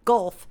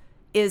Gulf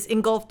is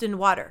engulfed in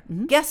water.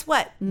 Guess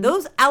what?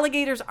 Those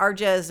alligators are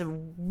just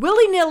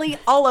willy-nilly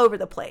all over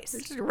the place.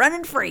 Just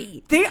running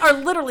free. They are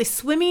literally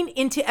swimming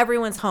into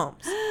everyone's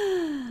homes.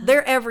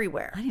 They're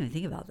everywhere. I didn't even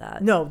think about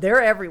that. No,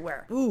 they're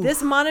everywhere.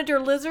 This monitor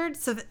lizard,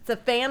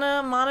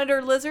 Savannah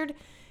monitor lizard,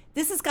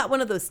 this has got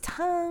one of those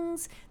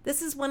tongues.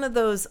 This is one of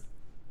those,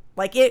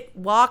 like, it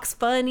walks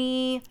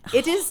funny.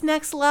 It is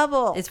next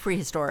level. It's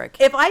prehistoric.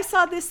 If I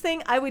saw this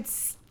thing, I would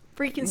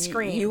freaking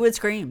scream. You would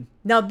scream.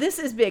 Now, this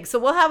is big. So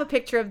we'll have a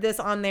picture of this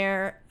on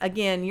there.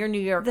 Again, your New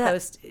York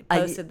Post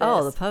posted this.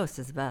 Oh, the Post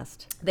is the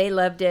best. They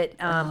loved it.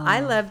 I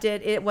loved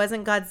it. It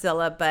wasn't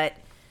Godzilla, but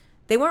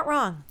they weren't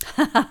wrong.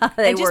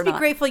 They And were just be not.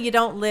 grateful you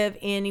don't live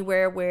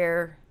anywhere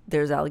where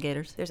There's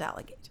alligators. there's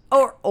alligators.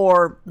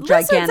 Or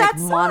Lizards gigantic that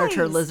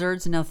monitor size.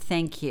 lizards. No,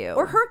 thank you.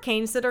 Or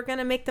hurricanes that are going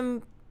to make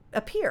them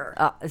appear.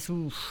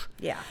 Oof.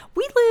 Yeah.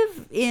 We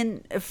live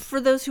in, for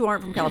those who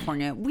aren't from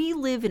California, we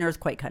live in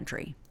earthquake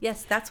country.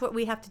 Yes, that's what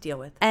we have to deal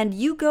with. And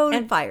you go to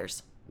And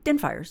fires.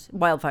 and fires,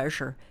 wildfires,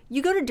 sure.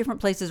 You go to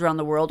different places around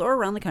the world or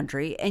around the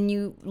country, and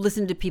you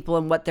listen to people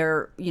and what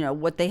they're,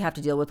 what they have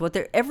to deal with.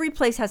 Every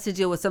place has to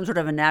deal with some sort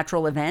of a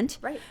natural event,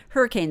 Right.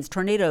 Hurricanes,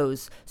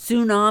 tornadoes,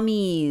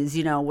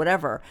 tsunamis,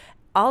 whatever.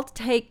 I'll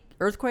take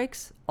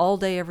earthquakes all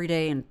day, every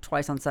day, and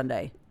twice on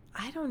Sunday.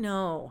 I don't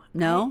know.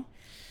 No,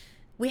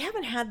 We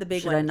haven't had the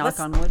big Should one. I knock Let's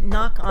on wood?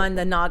 Knock on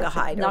the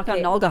Naugahyde. Knock on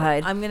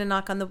Naugahyde. I'm going to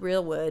knock on the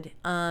real wood.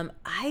 I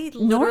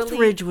literally,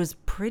 Northridge was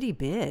pretty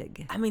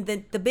big.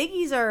 the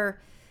biggies are.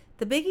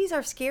 The biggies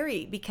are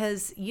scary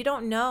because you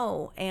don't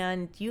know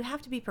and you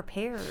have to be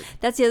prepared.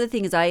 That's the other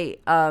thing is I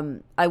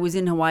was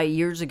in Hawaii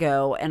years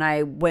ago, and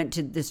I went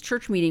to this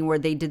church meeting where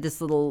they did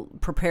this little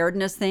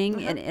preparedness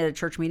thing at a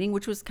church meeting,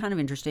 which was kind of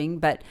interesting.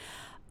 But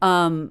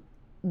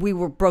we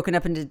were broken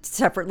up into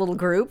separate little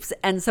groups,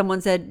 and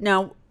someone said,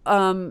 "Now,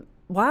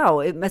 wow,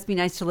 it must be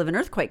nice to live in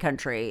earthquake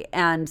country."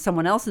 And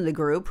someone else in the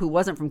group who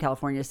wasn't from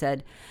California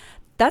said,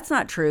 "That's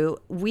not true.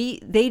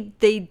 They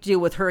deal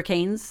with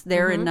hurricanes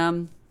there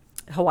in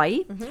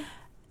Hawaii.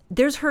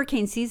 There's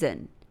hurricane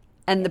season."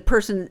 And the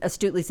person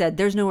astutely said,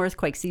 there's no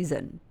earthquake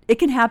season. It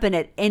can happen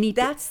at any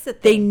time. That's the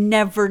They thing.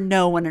 never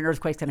know when an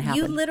earthquake's going to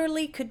happen. You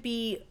literally could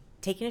be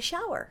taking a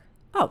shower,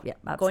 oh, yeah.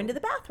 Absolutely. going to the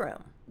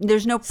bathroom,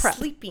 There's no prep.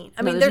 sleeping.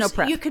 I No, mean, there's no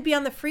prep. you could be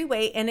on the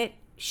freeway and it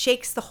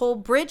shakes the whole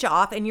bridge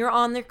off and you're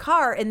on their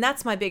car. And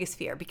that's my biggest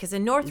fear, because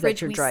in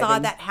Northridge, you're we saw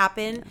driving. that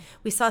happen. Yeah.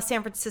 We saw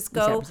San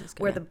Francisco,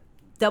 where the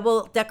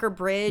double-decker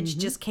bridge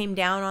just came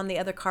down on the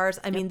other cars.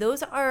 I mean,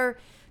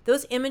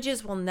 those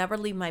images will never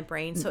leave my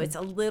brain. So it's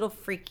a little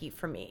freaky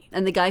for me.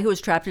 And the guy who was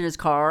trapped in his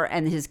car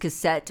and his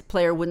cassette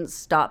player wouldn't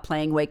stop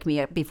playing Wake Me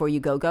Up Before You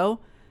Go.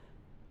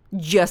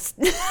 Just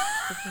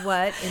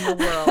What in the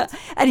world?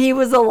 and he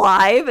was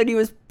alive and he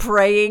was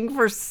praying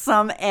for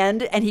some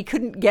end and he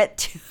couldn't get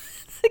to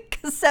the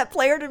cassette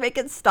player to make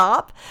it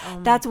stop.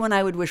 That's when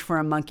I would wish for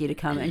a monkey to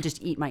come and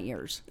just eat my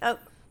ears. A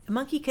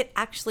monkey could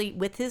actually,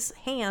 with his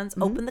hands,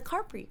 open the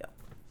car for you.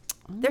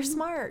 They're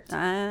smart.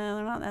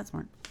 They're not that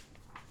smart.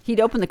 He'd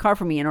open the car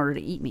for me in order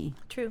to eat me.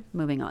 True.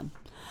 Moving on.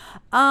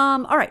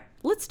 All right.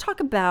 Let's talk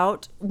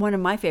about one of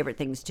my favorite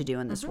things to do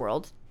in this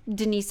world.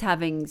 Denise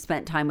having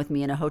spent time with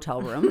me in a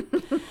hotel room.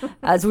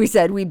 As we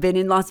said, we've been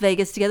in Las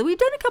Vegas together. We've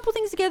done a couple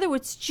things together.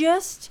 It's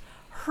just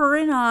her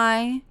and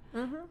I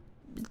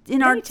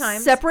in our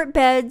times. separate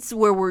beds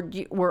where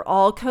we're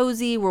all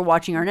cozy. We're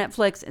watching our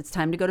Netflix. It's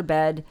time to go to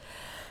bed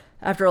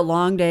after a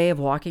long day of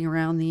walking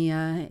around the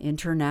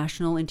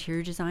International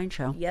Interior Design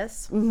Show.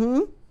 Yes.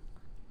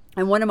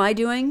 And what am I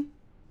doing?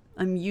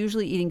 I'm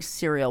usually eating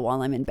cereal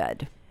while I'm in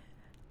bed.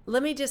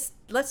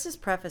 Let's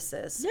just preface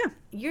this. Yeah.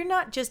 You're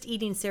not just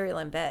eating cereal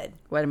in bed.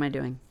 What am I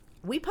doing?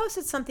 We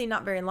posted something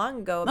not very long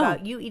ago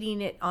about you eating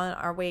it on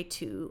our way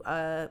to,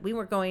 we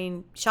were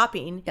going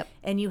shopping. Yep.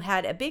 And you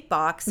had a big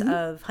box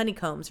of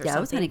honeycombs or Yeah,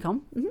 something. it was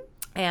honeycomb.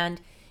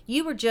 And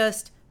you were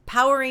just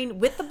powering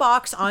with the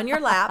box on your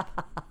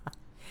lap.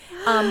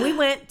 We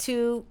went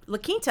to La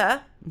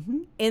Quinta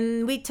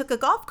and we took a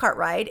golf cart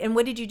ride. And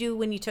what did you do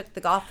when you took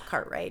the golf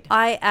cart ride?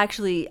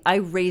 I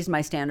raised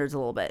my standards a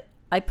little bit.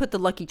 I put the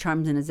Lucky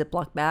Charms in a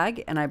Ziploc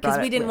bag and I brought it.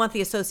 Because we didn't with- want the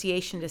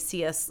association to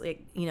see us,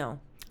 like,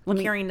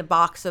 carrying the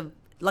box of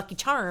Lucky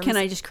Charms. Can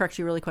I just correct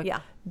you really quick? Yeah.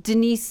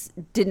 Denise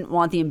didn't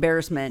want the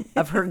embarrassment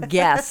of her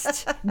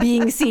guest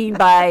being seen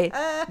by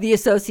the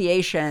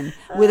association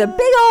with a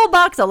big old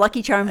box of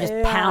Lucky Charms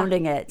just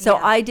pounding it. So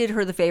Yeah. I did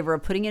her the favor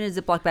of putting it in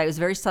a Ziploc bag. It was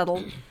very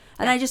subtle.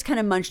 And I just kind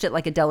of munched it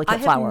like a delicate I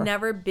have flower.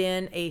 never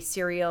been a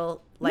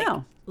cereal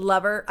No.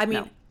 lover. I mean,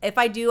 No. if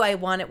I do, I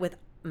want it with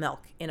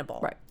milk in a bowl.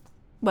 Right.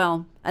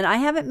 Well, and I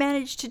haven't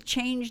managed to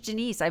change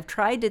Denise. I've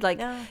tried to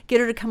No. get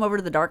her to come over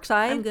to the dark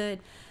side. I'm good.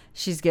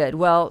 She's good.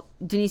 Well,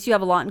 Denise, you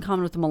have a lot in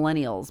common with the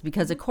millennials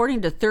because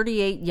according to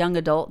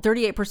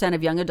 38%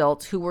 of young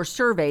adults who were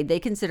surveyed, they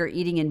consider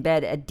eating in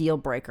bed a deal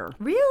breaker.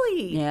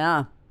 Really?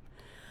 Yeah.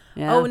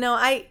 Yeah. Oh no,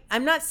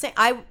 I'm not saying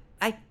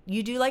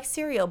you do like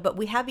cereal, but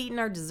we have eaten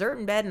our dessert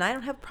in bed, and I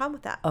don't have a problem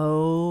with that.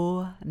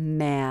 Oh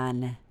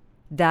man,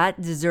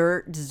 that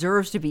dessert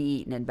deserves to be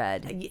eaten in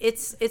bed.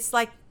 It's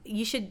like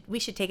we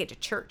should take it to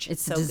church.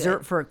 It's so a dessert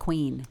good. for a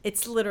queen.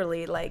 It's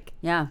literally like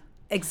Yeah.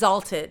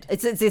 exalted.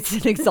 It's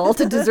an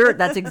exalted dessert.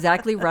 That's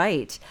exactly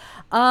right.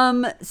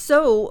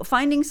 So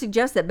findings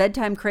suggest that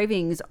bedtime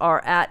cravings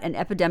are at an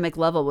epidemic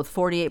level, with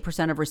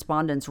 48% of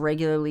respondents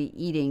regularly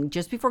eating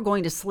just before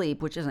going to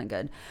sleep, which isn't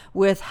good,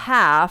 with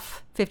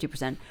half,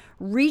 50%,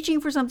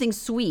 reaching for something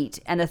sweet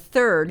and a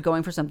third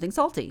going for something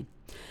salty.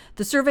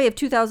 The survey of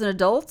 2,000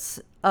 adults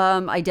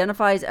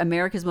identifies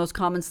America's most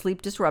common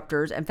sleep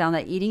disruptors and found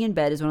that eating in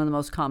bed is one of the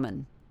most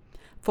common.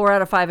 4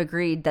 out of 5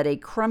 agreed that a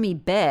crummy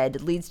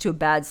bed leads to a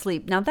bad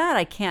sleep. Now that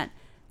I can't.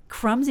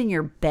 Crumbs in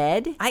your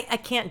bed? I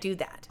can't do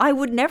that. I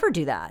would never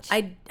do that.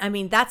 I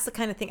mean, that's the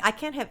kind of thing. I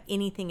can't have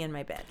anything in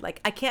my bed. Like,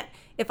 I can't,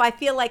 if I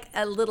feel like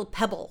a little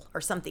pebble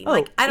or something,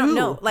 like, I don't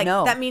know. Like,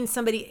 no. that means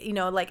somebody,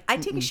 like, I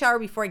take a shower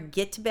before I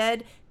get to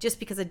bed just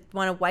because I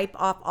want to wipe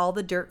off all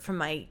the dirt from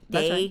my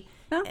That's day. right.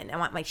 Yeah. And I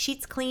want my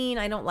sheets clean.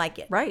 I don't like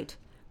it. Right.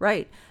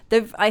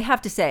 I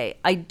have to say,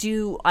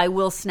 I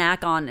will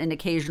snack on an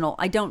occasional,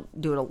 I don't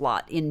do it a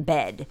lot in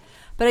bed,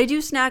 but I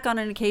do snack on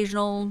an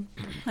occasional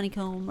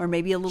honeycomb or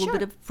maybe a little Sure.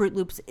 bit of Fruit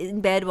Loops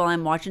in bed while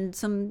I'm watching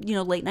some,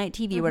 late night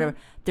TV or whatever.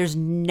 There's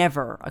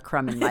never a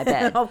crumb in my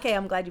bed. Okay,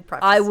 I'm glad you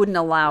prefaced. I wouldn't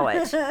allow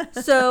it.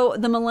 So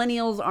the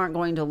millennials aren't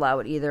going to allow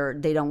it either.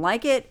 They don't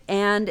like it.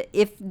 And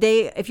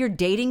if you're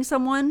dating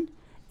someone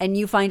and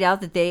you find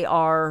out that they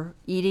are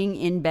eating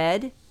in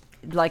bed,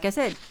 like I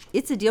said,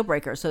 it's a deal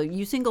breaker. So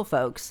you single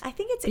folks, I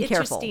think it's be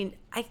careful. interesting.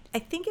 I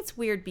think it's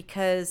weird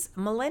because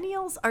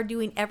millennials are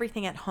doing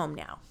everything at home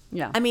now.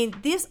 Yeah. I mean,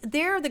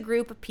 they're the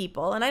group of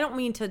people, and I don't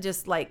mean to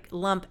just like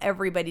lump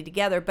everybody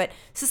together, but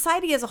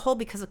society as a whole,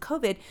 because of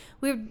COVID,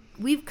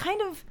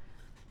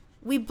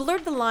 we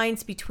blurred the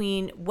lines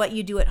between what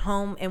you do at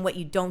home and what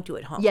you don't do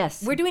at home.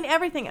 Yes. We're doing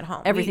everything at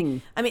home.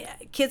 Everything.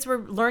 Kids were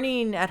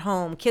learning at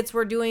home. Kids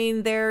were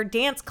doing their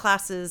dance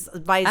classes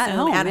by At Zoom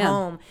home, at yeah.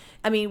 home.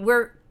 I mean,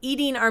 we're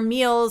eating our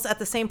meals at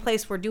the same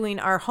place we're doing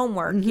our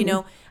homework,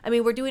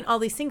 we're doing all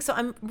these things. So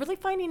I'm really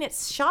finding it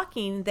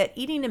shocking that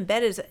eating in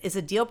bed is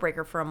a deal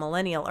breaker for a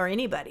millennial or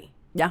anybody.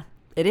 Yeah,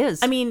 it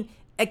is. I mean,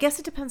 I guess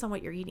it depends on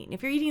what you're eating.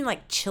 If you're eating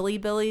like chili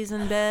billies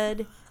in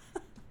bed,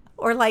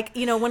 or like,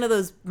 one of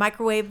those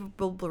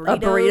microwavable burritos. A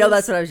burrito,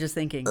 that's what I was just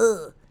thinking.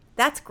 Ugh,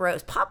 that's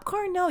gross.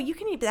 Popcorn, no, you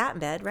can eat that in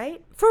bed,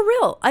 right? For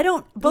real. I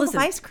don't. Bowl listen,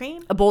 of ice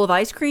cream. A bowl of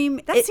ice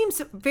cream. That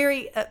seems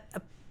very.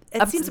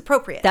 It seems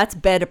appropriate. That's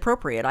bed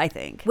appropriate, I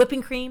think.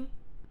 Whipping cream.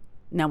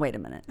 Now, wait a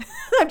minute.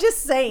 I'm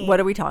just saying. What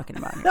are we talking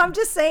about here? I'm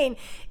just saying.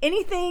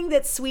 Anything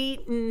that's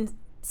sweet and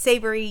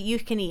savory, you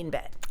can eat in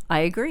bed. I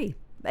agree.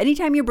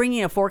 Anytime you're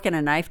bringing a fork and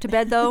a knife to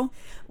bed, though,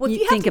 Well, if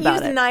you think have to about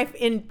use a it.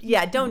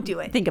 knife don't do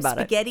it. Think about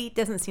it. Spaghetti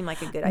doesn't seem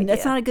like a good idea.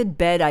 That's not a good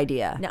bed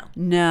idea.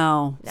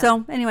 No.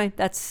 So anyway,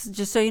 that's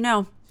just so you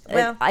know.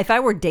 Well- If I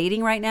were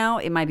dating right now,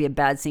 it might be a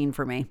bad scene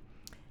for me.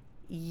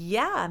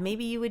 Yeah,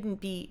 maybe you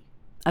wouldn't be.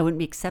 I wouldn't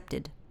be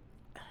accepted.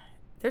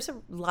 There's a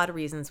lot of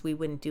reasons we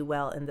wouldn't do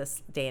well in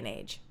this day and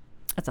age.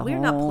 That's a We're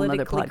whole not other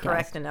politically podcast.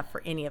 correct enough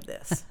for any of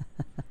this.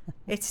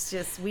 It's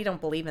just we don't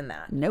believe in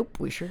that. Nope,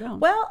 we sure don't.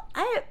 Well,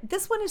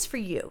 this one is for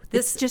you.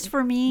 This just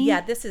for me?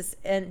 Yeah, this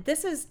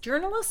is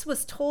journalist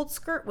was told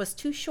skirt was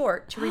too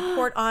short to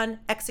report on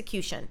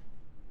execution.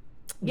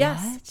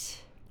 Yes. What?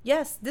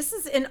 Yes, this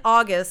is in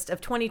August of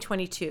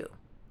 2022.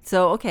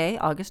 So, okay,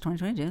 August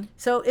 2022.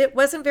 So it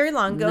wasn't very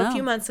long ago, a No.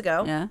 few months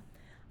ago. Yeah.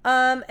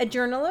 A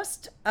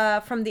journalist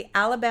from the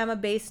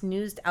Alabama-based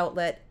news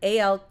outlet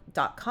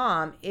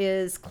AL.com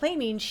is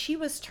claiming she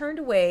was turned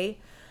away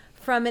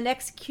from an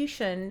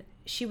execution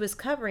she was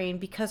covering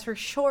because her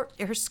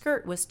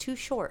skirt was too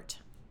short.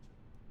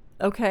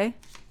 Okay.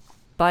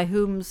 By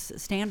whom's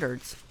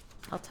standards?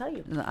 I'll tell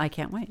you. I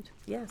can't wait.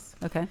 Yes.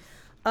 Okay.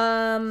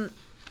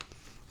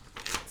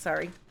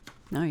 Sorry.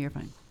 No, you're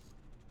fine.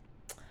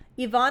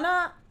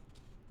 Ivana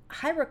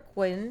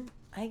Hyrquin,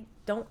 I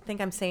don't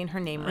think I'm saying her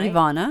name right.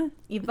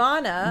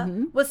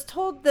 Ivana. Was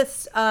told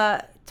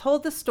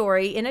the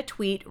story in a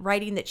tweet,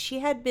 writing that she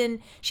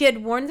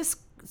had worn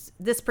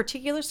this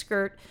particular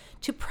skirt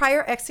to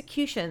prior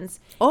executions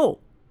Oh,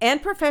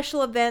 and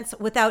professional events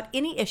without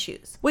any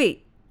issues.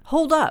 wait.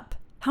 Hold up.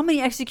 How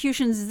many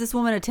executions is this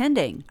woman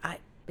attending?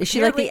 Is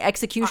she like the Apparently,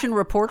 execution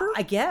reporter?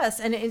 I guess,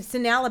 and it's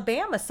in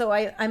Alabama, so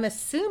I'm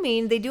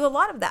assuming they do a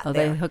lot of that. Oh,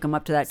 there. they hook them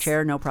up to that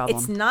chair, no problem.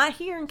 It's not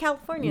here in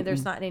California.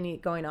 There's not any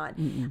going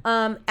on.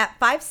 At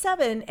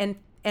 5'7"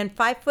 and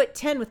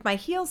 5'10" with my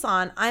heels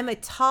on, I'm a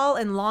tall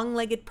and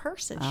long-legged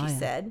person. She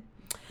said.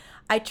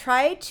 I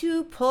tried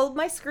to pull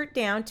my skirt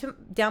down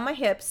my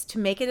hips to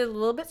make it a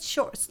little bit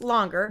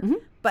longer,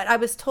 but I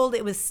was told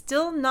it was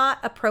still not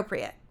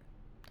appropriate.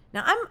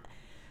 Now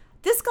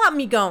this got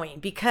me going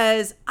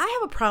because I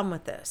have a problem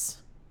with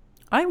this.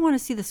 I want to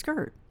see the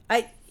skirt.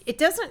 It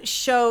doesn't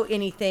show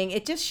anything.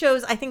 It just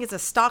shows, I think it's a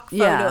stock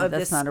photo Yeah, of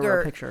that's this not skirt. a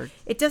real picture.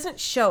 It doesn't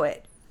show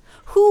it.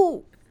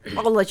 Who?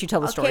 I'll let you tell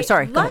the story. Okay,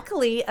 Sorry. go ahead.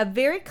 Luckily, a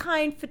very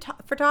kind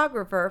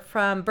photographer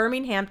from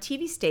Birmingham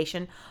TV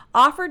station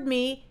offered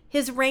me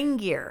his rain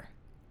gear.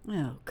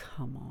 Oh,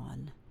 come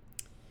on.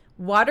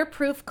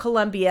 Waterproof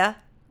Columbia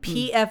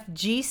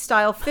PFG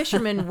style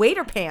fisherman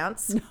wader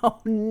pants. Oh,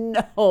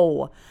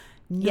 no.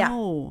 Yeah.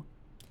 No.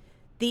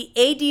 The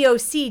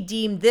ADOC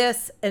deemed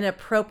this an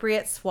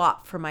appropriate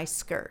swap for my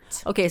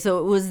skirt. Okay, so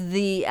it was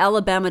the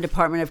Alabama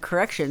Department of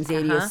Corrections, the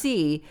Uh-huh.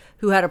 ADOC,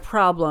 who had a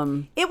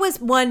problem. It was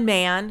one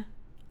man.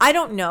 I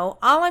don't know.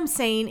 All I'm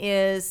saying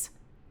is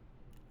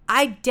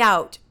I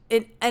doubt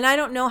it, and I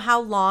don't know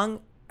how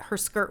long her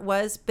skirt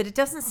was, but it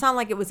doesn't sound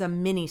like it was a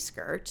mini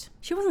skirt.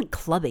 She wasn't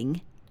clubbing.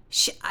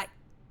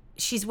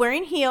 She's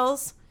wearing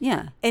heels,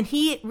 Yeah. and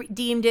he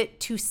deemed it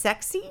too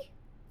sexy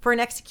for an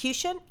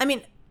execution. I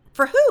mean,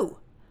 for who?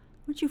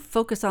 Why don't you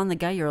focus on the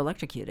guy you're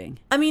electrocuting?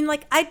 I mean,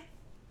 like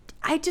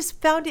I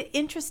just found it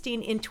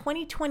interesting in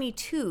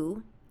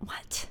 2022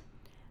 What?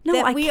 No,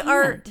 that I we can't.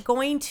 are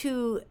going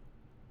to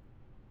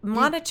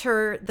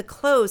monitor the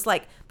clothes.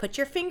 Like, put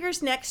your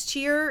fingers next to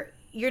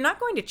you're not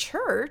going to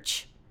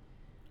church.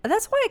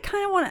 That's why I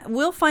kind of want to.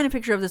 We'll find a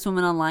picture of this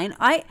woman online.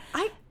 I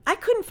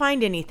couldn't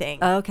find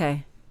anything.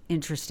 Okay.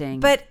 Interesting.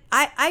 But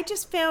I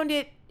just found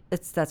it,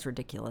 that's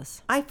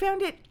ridiculous. I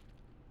found it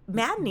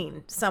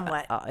maddening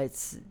somewhat.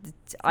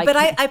 But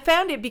I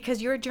found it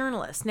because you're a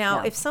journalist. Now,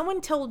 Yeah. if someone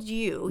told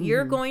you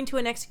you're going to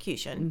an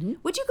execution,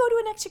 would you go to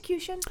an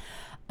execution?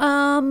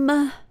 I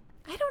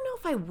don't know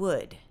if I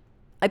would.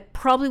 I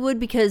probably would,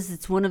 because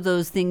it's one of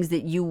those things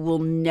that you will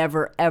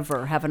never,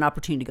 ever have an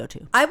opportunity to go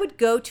to. I would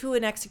go to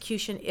an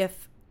execution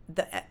if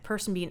the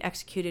person being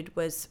executed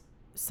was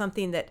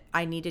something that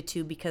I needed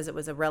to because it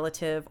was a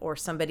relative or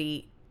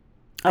somebody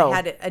I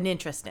had an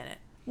interest in it.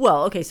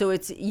 Well, okay, so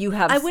it's you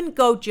have. I wouldn't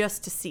go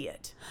just to see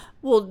it.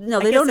 Well, no,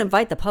 they guess don't it-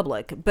 invite the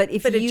public. But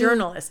if But you, a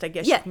journalist, I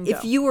guess yeah, you can go.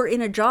 if you were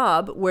in a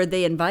job where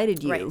they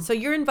invited you, Right. So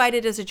you're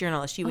invited as a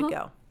journalist, you would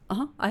go.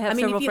 I have I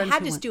mean, several if you friends had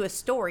who to went. do a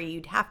story,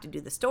 you'd have to do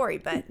the story,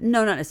 but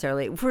No, not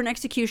necessarily. For an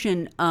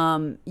execution,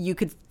 you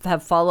could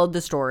have followed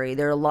the story.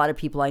 There are a lot of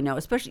people I know,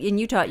 especially in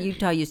Utah.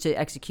 Utah used to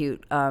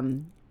execute.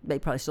 They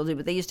probably still do,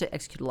 but they used to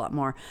execute a lot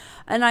more.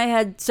 And I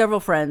had several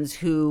friends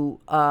who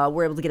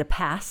were able to get a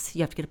pass.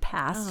 You have to get a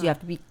pass. You have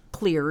to be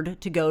cleared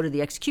to go to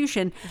the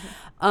execution.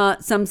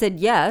 Some said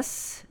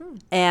yes,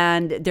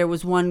 And there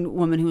was one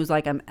woman who was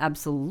like, I'm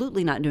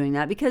absolutely not doing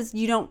that, because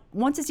you don't,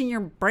 once it's in your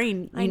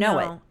brain, you know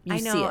it. You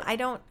see it. I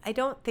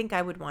don't think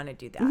I would want to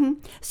do that.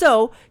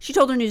 So she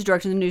told her news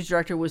director. The news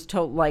director was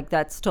told, like,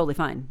 that's totally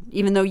fine.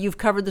 Even though you've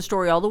covered the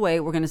story all the way,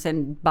 we're going to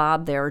send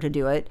Bob there to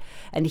do it.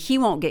 And he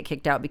won't get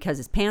kicked out because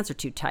his pants are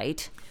too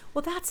tight.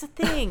 Well, that's the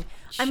thing.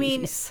 I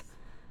mean, Jeez.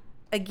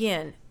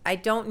 again, I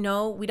don't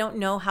know. We don't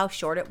know how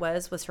short it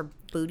was. Was her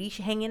booty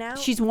hanging out?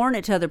 She's worn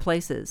it to other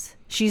places.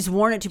 She's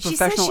worn it to She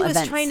professional said she events.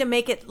 was trying to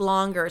make it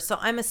longer, so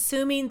I'm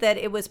assuming that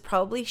it was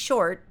probably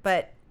short.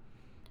 But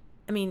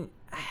I mean,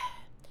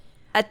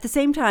 At the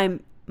same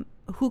time,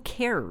 who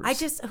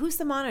cares? who's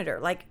the monitor?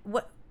 Like,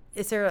 what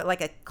is there?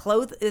 Like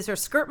is there a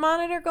skirt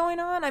monitor going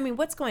on? I mean,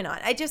 what's going on?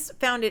 I just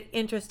found it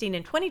interesting.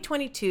 In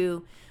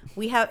 2022,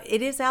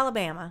 it is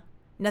Alabama.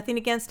 Nothing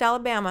against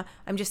Alabama.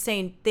 I'm just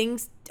saying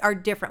things are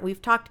different.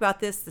 We've talked about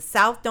this. The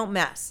South don't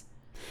mess.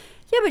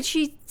 Yeah, but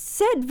she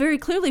said very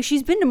clearly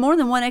she's been to more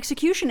than one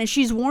execution and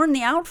she's worn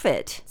the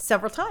outfit.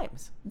 Several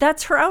times.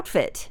 That's her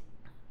outfit.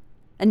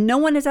 And no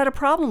one has had a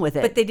problem with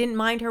it. But they didn't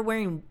mind her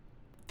wearing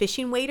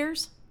fishing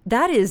waders?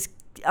 That is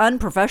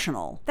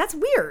unprofessional. That's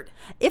weird.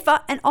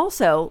 And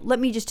also, let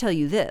me just tell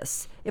you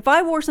this. If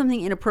I wore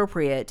something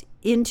inappropriate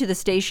into the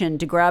station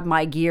to grab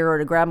my gear or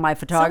to grab my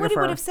photographer,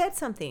 Somebody would have said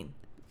something.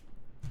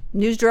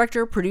 News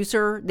director,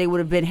 producer, they would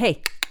have been,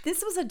 hey.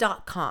 This was a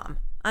 .com.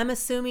 I'm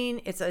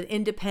assuming it's an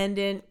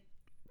independent,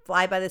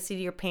 fly by the seat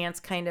of your pants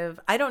kind of.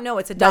 I don't know.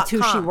 It's a That's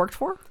 .com. who she worked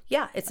for?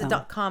 Yeah, it's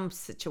a .com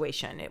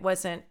situation. It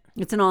wasn't.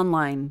 It's an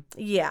online.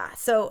 Yeah.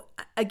 So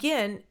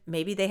again,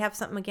 maybe they have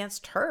something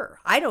against her.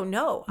 I don't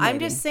know. I'm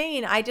just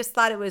saying. I just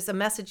thought it was a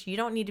message you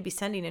don't need to be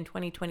sending in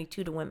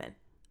 2022 to women.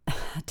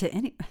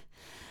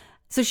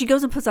 So she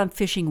goes and puts on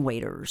fishing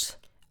waders.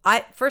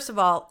 First of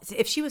all,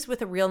 if she was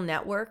with a real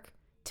network,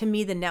 to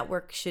me, the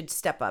network should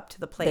step up to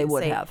the plate. They and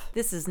would say, have.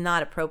 This is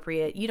not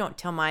appropriate. You don't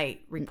tell my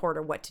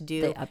reporter what to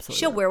do. They absolutely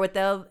She'll would. wear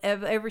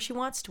whatever she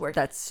wants to wear.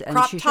 And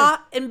crop she should.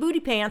 top and booty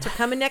pants are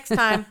coming next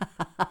time.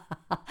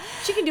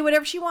 She can do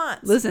whatever she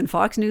wants. Listen,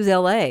 Fox News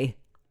LA.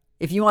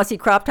 If you want to see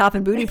crop top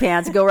and booty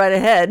pants, go right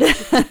ahead.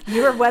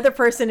 You're a weather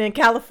person in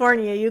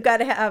California. You got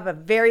to have a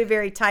very,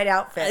 very tight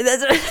outfit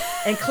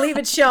and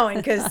cleavage showing,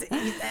 because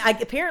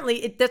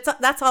apparently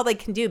that's all they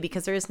can do,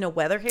 because there is no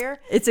weather here.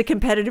 It's a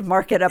competitive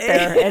market up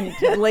there. And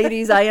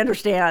ladies, I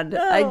understand.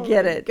 I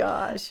get it.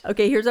 Gosh.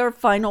 Okay, here's our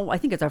final. I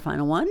think it's our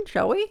final one,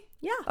 shall we?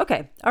 Yeah.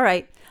 Okay. All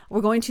right.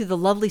 We're going to the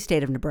lovely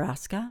state of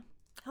Nebraska.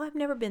 Oh, I've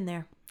never been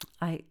there.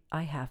 I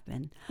have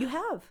been. You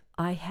have?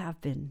 I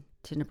have been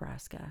to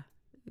Nebraska.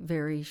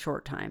 Very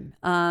short time.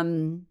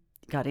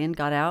 Got in,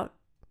 got out.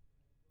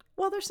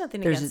 Well, there's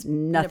nothing There's against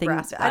nothing.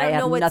 Nebraska. I don't know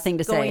have what's nothing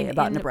to say going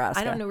about Nebraska.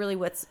 I don't know really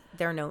what's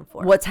they're known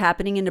for. What's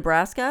happening in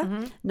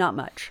Nebraska? Not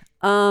much.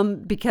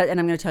 Because, and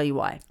I'm going to tell you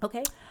why.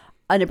 Okay.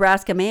 A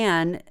Nebraska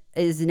man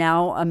is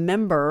now a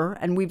member,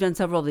 and we've done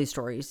several of these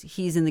stories.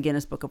 He's in the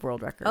Guinness Book of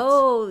World Records.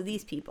 Oh,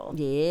 these people.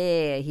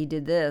 Yeah, he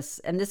did this.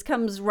 And this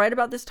comes right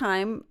about this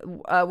time.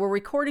 We're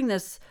recording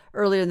this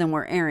earlier than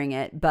we're airing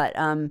it, but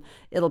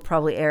it'll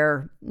probably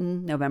air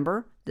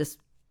November, this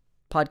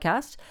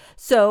podcast.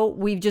 So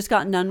we've just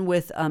gotten done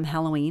with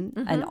Halloween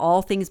and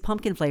all things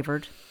pumpkin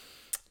flavored.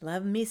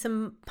 Love me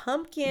some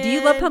pumpkin. Do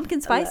you love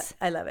pumpkin spice?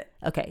 I love it.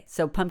 Okay,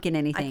 so pumpkin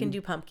anything. I can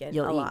do pumpkin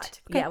you'll a eat. lot.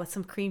 Okay. Yeah, with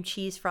some cream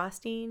cheese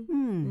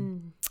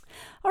frosting.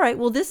 All right,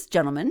 well, this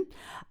gentleman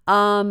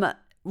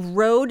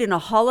rode in a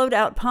hollowed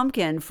out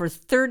pumpkin for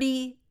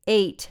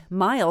 38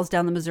 miles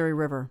down the Missouri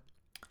River.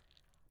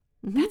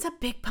 That's a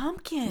big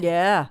pumpkin.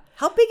 Yeah.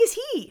 How big is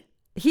he?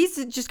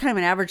 He's just kind of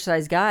an average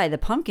sized guy. The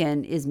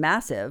pumpkin is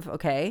massive.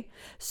 Okay.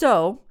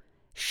 So,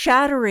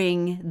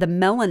 shattering the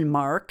melon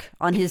mark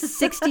on his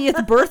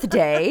 60th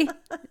birthday.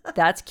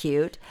 That's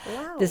cute.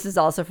 Wow. This is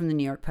also from the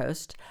New York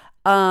Post.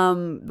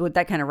 With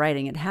that kind of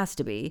writing, it has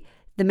to be.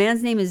 The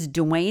man's name is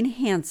Dwayne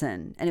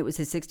Hansen, and it was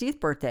his 60th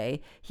birthday.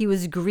 He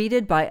was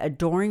greeted by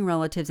adoring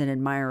relatives and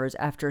admirers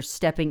after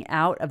stepping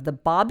out of the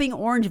bobbing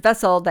orange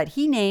vessel that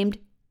he named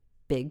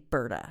Big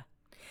Berta.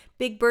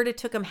 Big Berta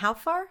took him how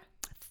far?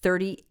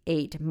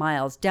 38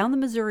 miles down the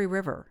Missouri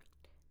River.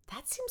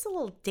 That seems a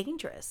little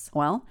dangerous.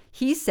 Well,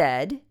 he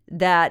said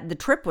that the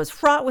trip was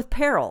fraught with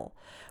peril,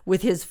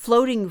 with his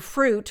floating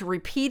fruit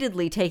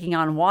repeatedly taking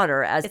on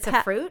water as It's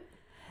a fruit?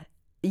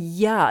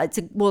 Yeah, it's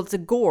a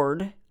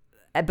gourd,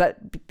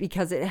 but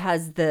because it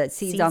has the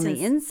seeds on the and-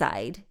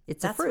 inside,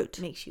 it's a That's fruit.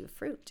 what makes you a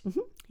fruit.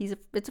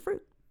 It's a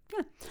fruit.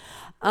 Yeah.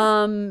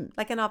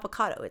 Like an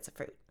avocado, it's a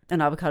fruit. An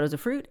avocado is a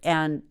fruit,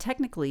 and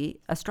technically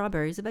a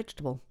strawberry is a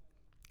vegetable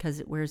because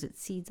it wears its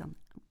seeds on.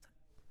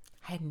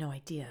 I had no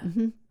idea.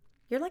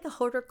 You're like a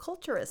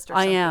horticulturist or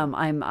I something.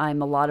 am.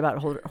 I'm a lot about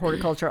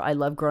horticulture. I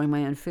love growing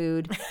my own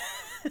food.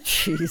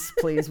 Jeez,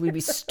 please. We'd be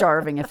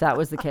starving if that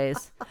was the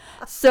case.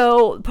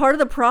 So part of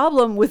the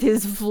problem with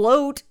his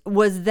float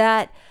was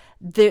that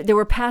there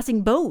were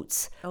passing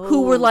boats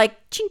who were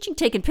like ching ching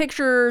taking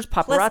pictures,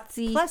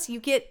 paparazzi. Plus you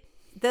get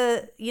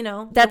that's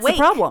the the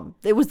problem.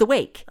 It was the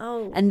wake.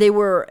 Oh. And they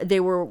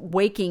were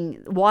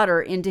waking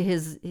water into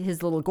his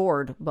little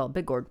gourd, well,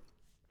 big gourd.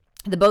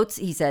 The boats,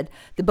 he said,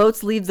 the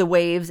boats leave the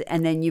waves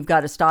and then you've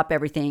got to stop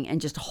everything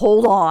and just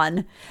hold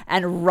on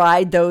and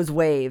ride those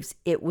waves.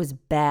 It was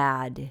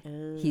bad.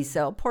 He's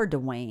so poor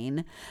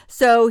Dwayne.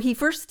 So he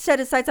first set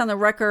his sights on the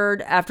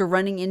record after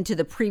running into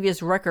the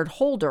previous record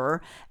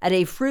holder at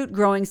a fruit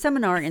growing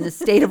seminar in the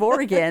state of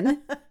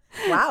Oregon.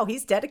 Wow,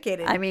 he's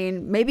dedicated. I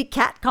mean, maybe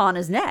CatCon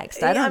is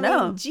next. I don't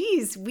know.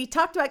 Geez, we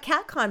talked about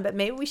CatCon, but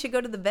maybe we should go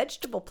to the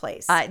vegetable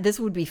place. This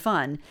would be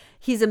fun.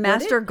 He's a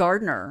master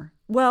gardener.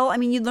 Well, I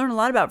mean, you'd learn a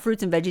lot about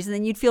fruits and veggies, and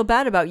then you'd feel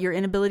bad about your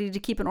inability to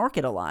keep an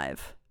orchid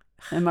alive.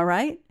 Am I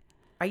right?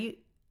 Are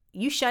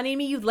you shunning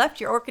me? You left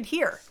your orchid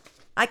here.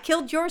 I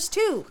killed yours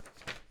too.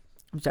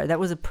 I'm sorry, that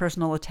was a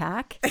personal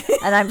attack.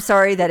 And I'm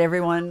sorry that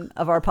every one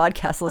of our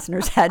podcast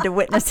listeners had to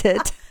witness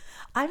it.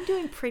 I'm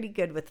doing pretty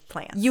good with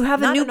plants. You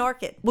have Not a new an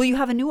orchid. Well, you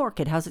have a new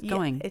orchid. How's it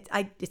going?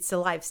 It's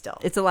alive still.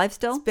 It's alive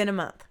still? It's been a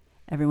month.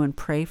 Everyone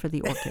pray for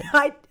the orchid.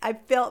 I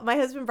felt my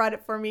husband brought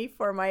it for me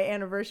for my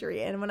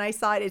anniversary, and when I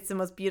saw it, it's the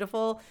most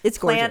beautiful It's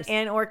plant gorgeous.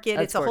 and orchid.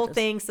 That's it's a whole gorgeous.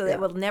 thing, so that Yeah.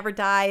 it will never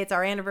die. It's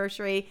our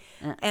anniversary,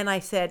 and I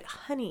said,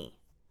 "Honey,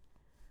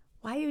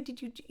 why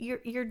did you?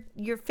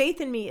 Your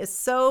faith in me is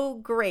so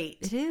great."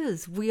 It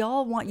is. We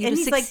all want you And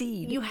to he's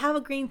succeed. like, "You have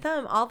a green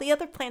thumb. All the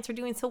other plants are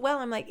doing so well."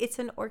 I'm like, "It's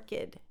an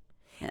orchid."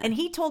 And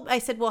I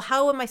said, "Well,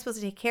 how am I supposed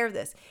to take care of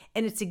this?"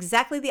 And it's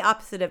exactly the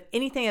opposite of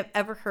anything I've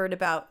ever heard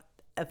about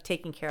of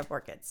taking care of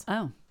orchids.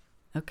 Oh,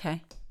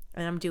 okay.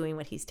 And I'm doing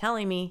what he's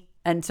telling me.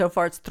 And so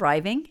far it's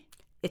thriving?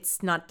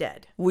 It's not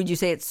dead. Would you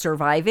say it's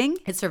surviving?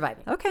 It's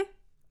surviving. Okay.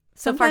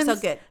 So far, so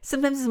good.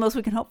 Sometimes it's the most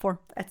we can hope for.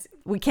 That's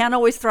We can't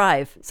always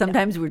thrive.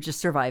 Sometimes we're just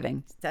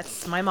surviving.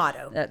 my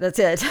motto. That's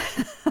it.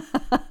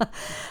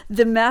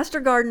 The master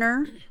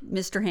gardener,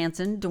 Mr.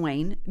 Hansen,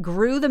 Dwayne,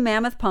 grew the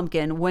mammoth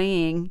pumpkin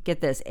weighing,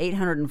 get this,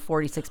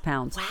 846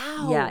 pounds.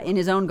 Wow. Yeah, in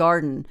his own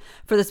garden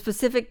for the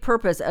specific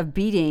purpose of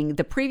beating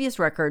the previous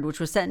record, which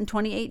was set in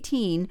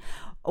 2018,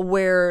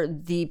 where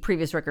the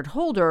previous record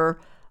holder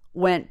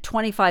went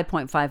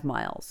 25.5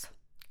 miles.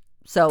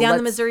 So Down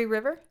the Missouri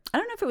River? I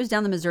don't know if it was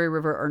down the Missouri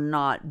River or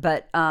not,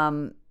 but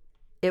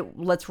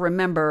let's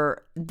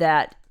remember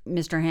that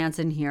Mr.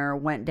 Hansen here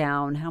went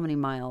down how many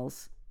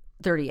miles?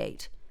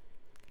 38.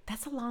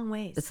 That's a long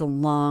ways. It's a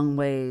long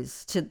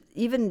ways to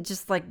even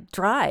just like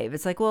drive.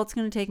 It's like, well, it's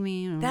going to take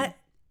me. That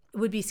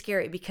would be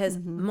scary because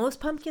Mm-hmm. most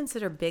pumpkins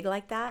that are big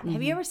like that,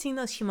 have you ever seen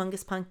those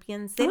humongous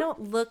pumpkins? They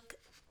don't look,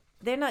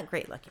 they're not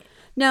great looking.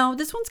 No,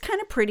 this one's kind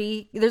of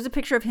pretty. There's a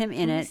picture of him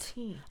in Let me it.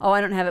 see. Oh, I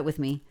don't have it with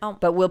me, Oh.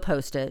 but we'll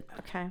post it.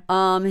 Okay.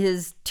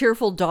 His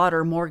tearful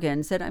daughter,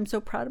 Morgan, said, "I'm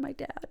so proud of my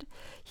dad.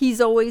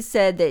 He's always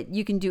said that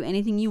you can do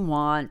anything you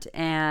want."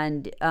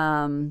 And,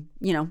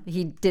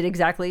 he did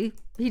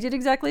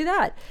exactly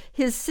that.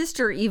 His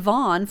sister,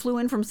 Yvonne, flew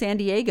in from San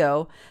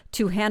Diego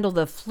to handle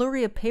the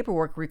flurry of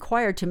paperwork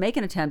required to make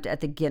an attempt at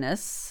the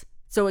Guinness.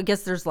 So I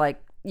guess there's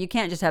you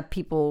can't just have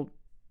people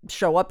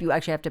show up. You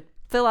actually have to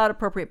fill out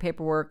appropriate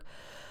paperwork.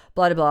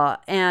 Blah, blah, blah.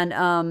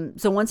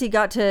 And so once he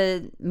got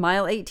to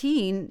mile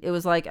 18, it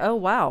was like, oh,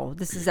 wow,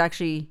 this is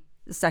actually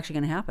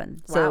going to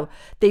happen. Wow. So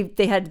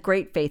they had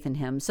great faith in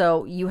him.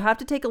 So you have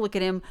to take a look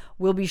at him.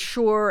 We'll be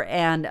sure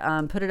and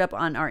put it up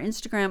on our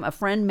Instagram. A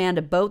friend manned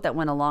a boat that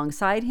went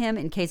alongside him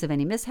in case of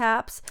any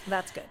mishaps.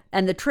 That's good.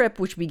 And the trip,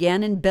 which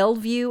began in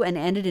Bellevue and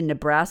ended in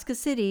Nebraska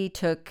City,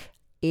 took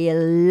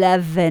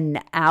 11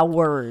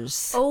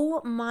 hours.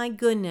 Oh my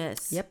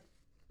goodness. Yep.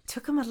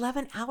 Took him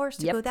 11 hours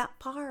to Yep. go that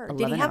far. Did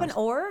 11 he have an hours.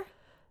 oar?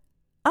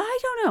 I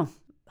don't know.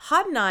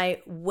 Hod and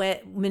I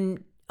went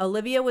when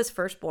Olivia was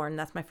first born.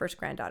 That's my first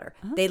granddaughter.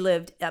 They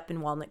lived up in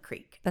Walnut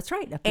Creek. That's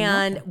right. Up in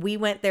And Malta. we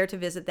went there to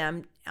visit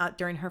them out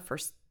during her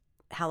first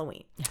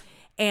Halloween.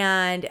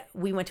 And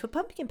we went to a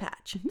pumpkin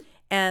patch. Mm-hmm.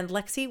 And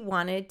Lexi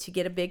wanted to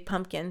get a big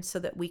pumpkin so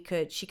that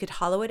she could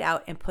hollow it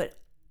out and put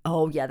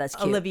Oh, yeah, that's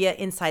cute. Olivia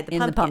inside the In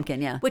the pumpkin.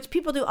 pumpkin, yeah. Which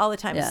people do all the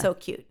time. Yeah. It's so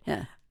cute.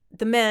 Yeah.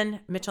 The men,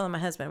 Mitchell and my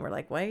husband, were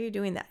like, "Why are you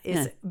doing that?"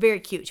 It's very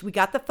cute. We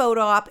got the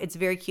photo op. It's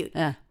very cute.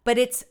 Yeah. But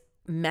it's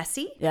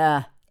messy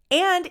Yeah.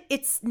 and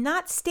it's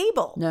not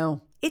stable.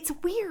 No. It's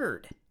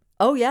weird.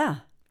 Oh, yeah.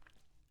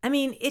 I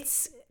mean,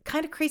 it's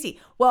kind of crazy.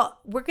 Well,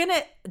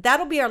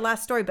 that'll be our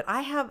last story, but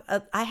I have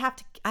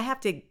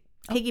to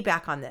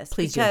piggyback on this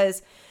Please do.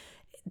 because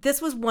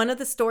this was one of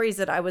the stories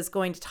that I was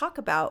going to talk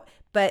about,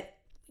 but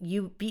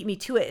you beat me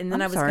to it, and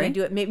then I'm I was sorry. going to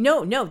do it. Maybe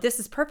no,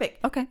 this is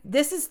perfect. Okay.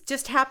 This has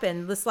just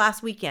happened this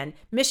last weekend.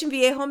 Mission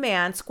Viejo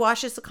man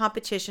squashes the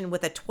competition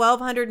with a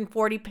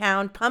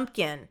 1,240-pound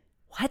pumpkin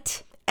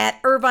What? at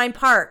Irvine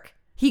Park.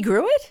 He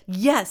grew it?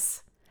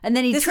 Yes. And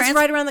then This is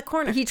right around the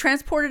corner. He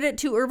transported it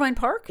to Irvine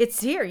Park? It's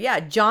here, yeah.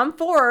 John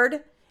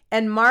Ford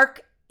and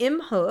Mark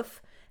Imhoff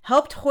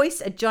helped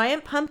hoist a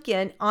giant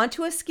pumpkin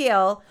onto a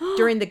scale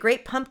during the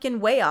Great Pumpkin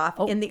Weigh-Off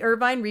in the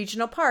Irvine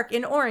Regional Park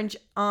in Orange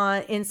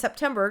in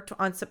September.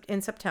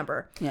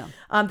 Yeah.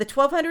 The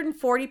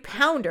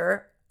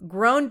 1,240-pounder,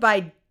 grown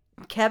by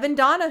Kevin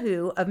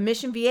Donahue of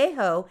Mission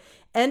Viejo,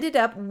 ended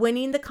up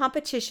winning the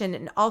competition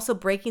and also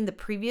breaking the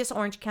previous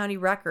Orange County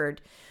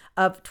record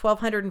of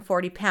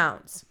 1,240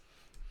 pounds.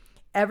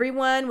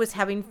 everyone was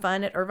having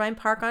fun at Irvine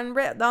Park on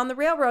the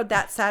railroad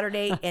that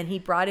Saturday, and he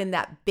brought in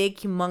that big,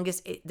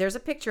 humongous. There's a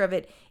picture of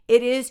it.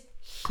 It is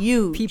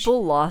huge.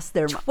 People lost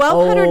their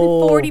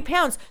 1,240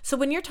 pounds. So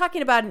when you're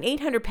talking about an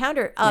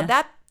 800-pounder,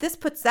 this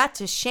puts that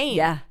to shame.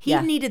 Yeah, he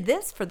needed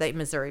this for the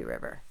Missouri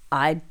River.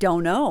 I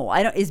don't know.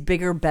 Is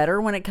bigger better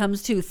when it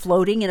comes to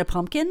floating in a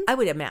pumpkin? I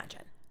would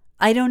imagine.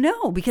 I don't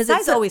know because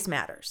size always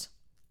matters.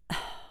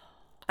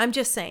 I'm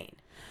just saying.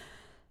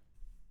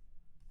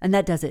 And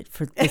that does it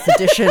for this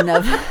edition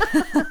of.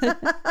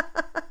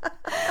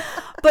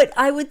 But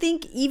I would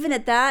think even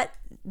at that,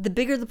 the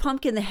bigger the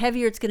pumpkin, the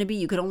heavier it's going to be.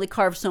 You could only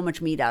carve so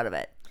much meat out of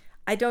it.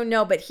 I don't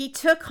know, but he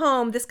took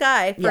home this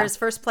guy for his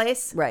first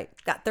place. Right.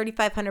 Got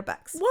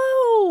 $3,500.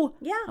 Whoa.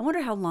 Yeah. I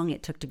wonder how long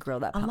it took to grow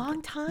that pumpkin. A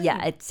long time.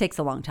 Yeah, it takes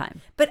a long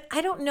time. But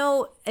I don't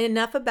know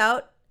enough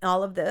about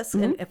all of this.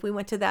 And if we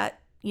went to that,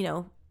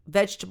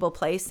 vegetable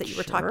place that you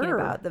were talking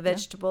about, the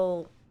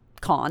vegetable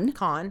Con.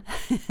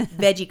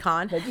 Veggie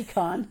Con. Veggie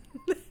Con.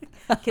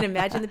 Can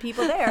imagine the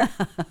people there.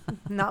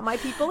 Not my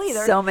people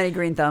either. So many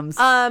green thumbs.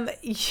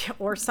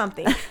 Or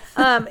something.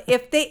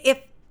 If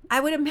I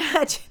would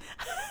imagine.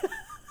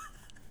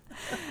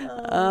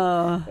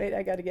 Wait,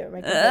 I got to get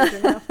my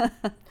computer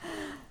now.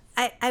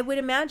 I would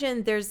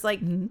imagine there's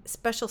like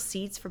special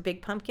seeds for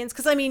big pumpkins.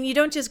 Because, you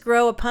don't just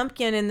grow a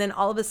pumpkin and then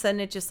all of a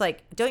sudden it just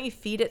don't you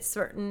feed it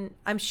certain.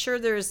 I'm sure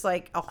there's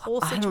like a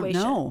whole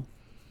situation. I don't know.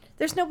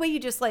 There's no way you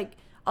just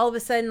all of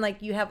a sudden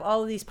you have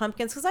all of these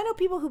pumpkins. Because I know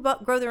people who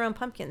grow their own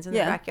pumpkins in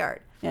their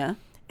backyard. Yeah.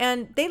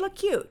 And they look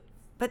cute.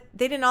 But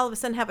they didn't all of a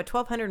sudden have a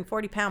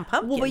 1,240-pound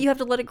pumpkin. Well, but you have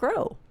to let it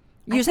grow.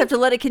 You just have to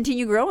let it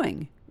continue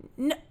growing.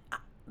 No.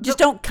 Just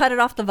don't cut it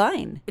off the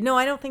vine. No,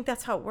 I don't think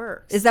that's how it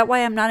works. Is that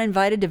why I'm not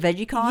invited to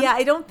VeggieCon? Yeah,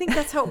 I don't think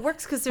that's how it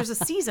works because there's a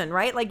season,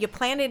 right? Like you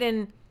plant it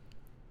in.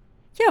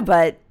 Yeah,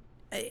 but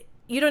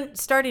you don't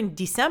start in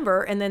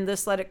December and then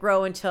just let it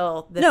grow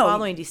until the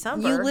following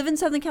December. You live in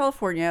Southern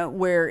California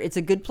where it's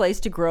a good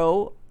place to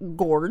grow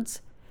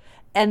gourds,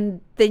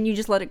 and then you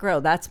just let it grow.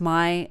 That's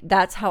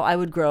how I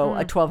would grow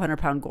a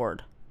 1,200-pound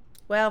gourd.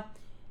 Well,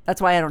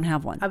 that's why I don't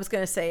have one. I was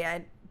going to say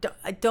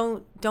I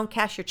don't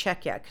cash your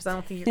check yet because I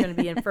don't think you're going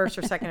to be in first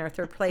or second or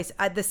third place.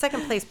 The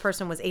second place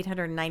person was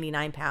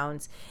 899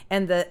 pounds,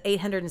 and the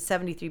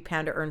 873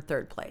 pounder earned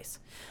third place.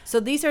 So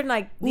these are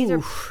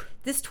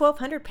this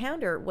 1,200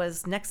 pounder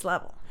was next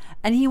level,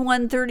 and he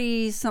won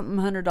 $30-something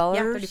 $100.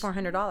 Yeah,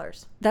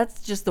 $3,400.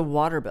 That's just the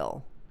water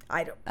bill.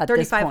 I don't.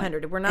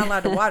 3,500. We're not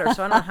allowed to water,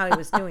 so I don't know how he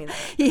was doing that.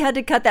 He had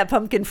to cut that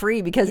pumpkin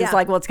free because it's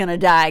like, well, it's going to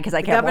die because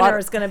I can't water. The governor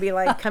is going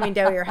to be coming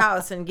down to your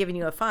house and giving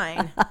you a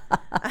fine.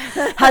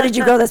 How did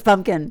you grow this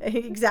pumpkin?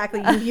 Exactly.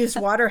 You used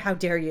water. How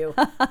dare you?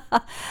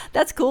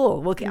 That's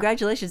cool. Well,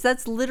 congratulations.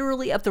 That's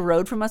literally up the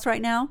road from us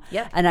right now.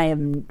 Yep.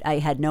 And I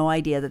had no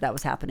idea that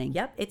was happening.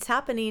 Yep. It's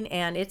happening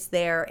and it's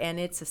there and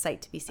it's a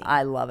sight to be seen.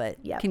 I love it.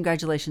 Yep.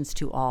 Congratulations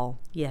to all.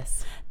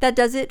 Yes. That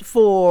does it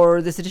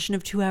for this edition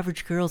of Two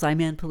Average Girls.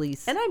 I'm Ann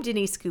Police. And I'm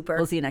Denise Cooper.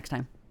 We'll see you next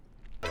time.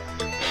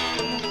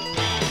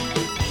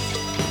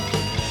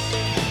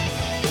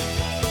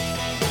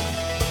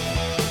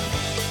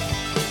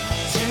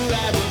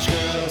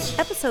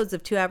 Episodes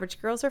of Two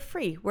Average Girls are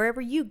free wherever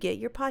you get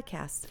your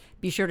podcasts.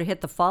 Be sure to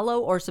hit the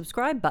follow or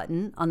subscribe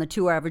button on the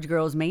Two Average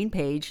Girls main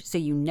page so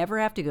you never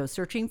have to go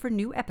searching for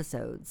new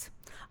episodes.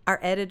 Our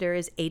editor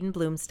is Aiden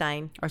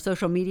Bloomstein. Our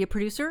social media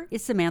producer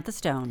is Samantha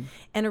Stone.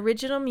 And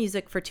original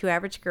music for Two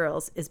Average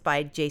Girls is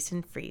by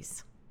Jason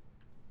Fries.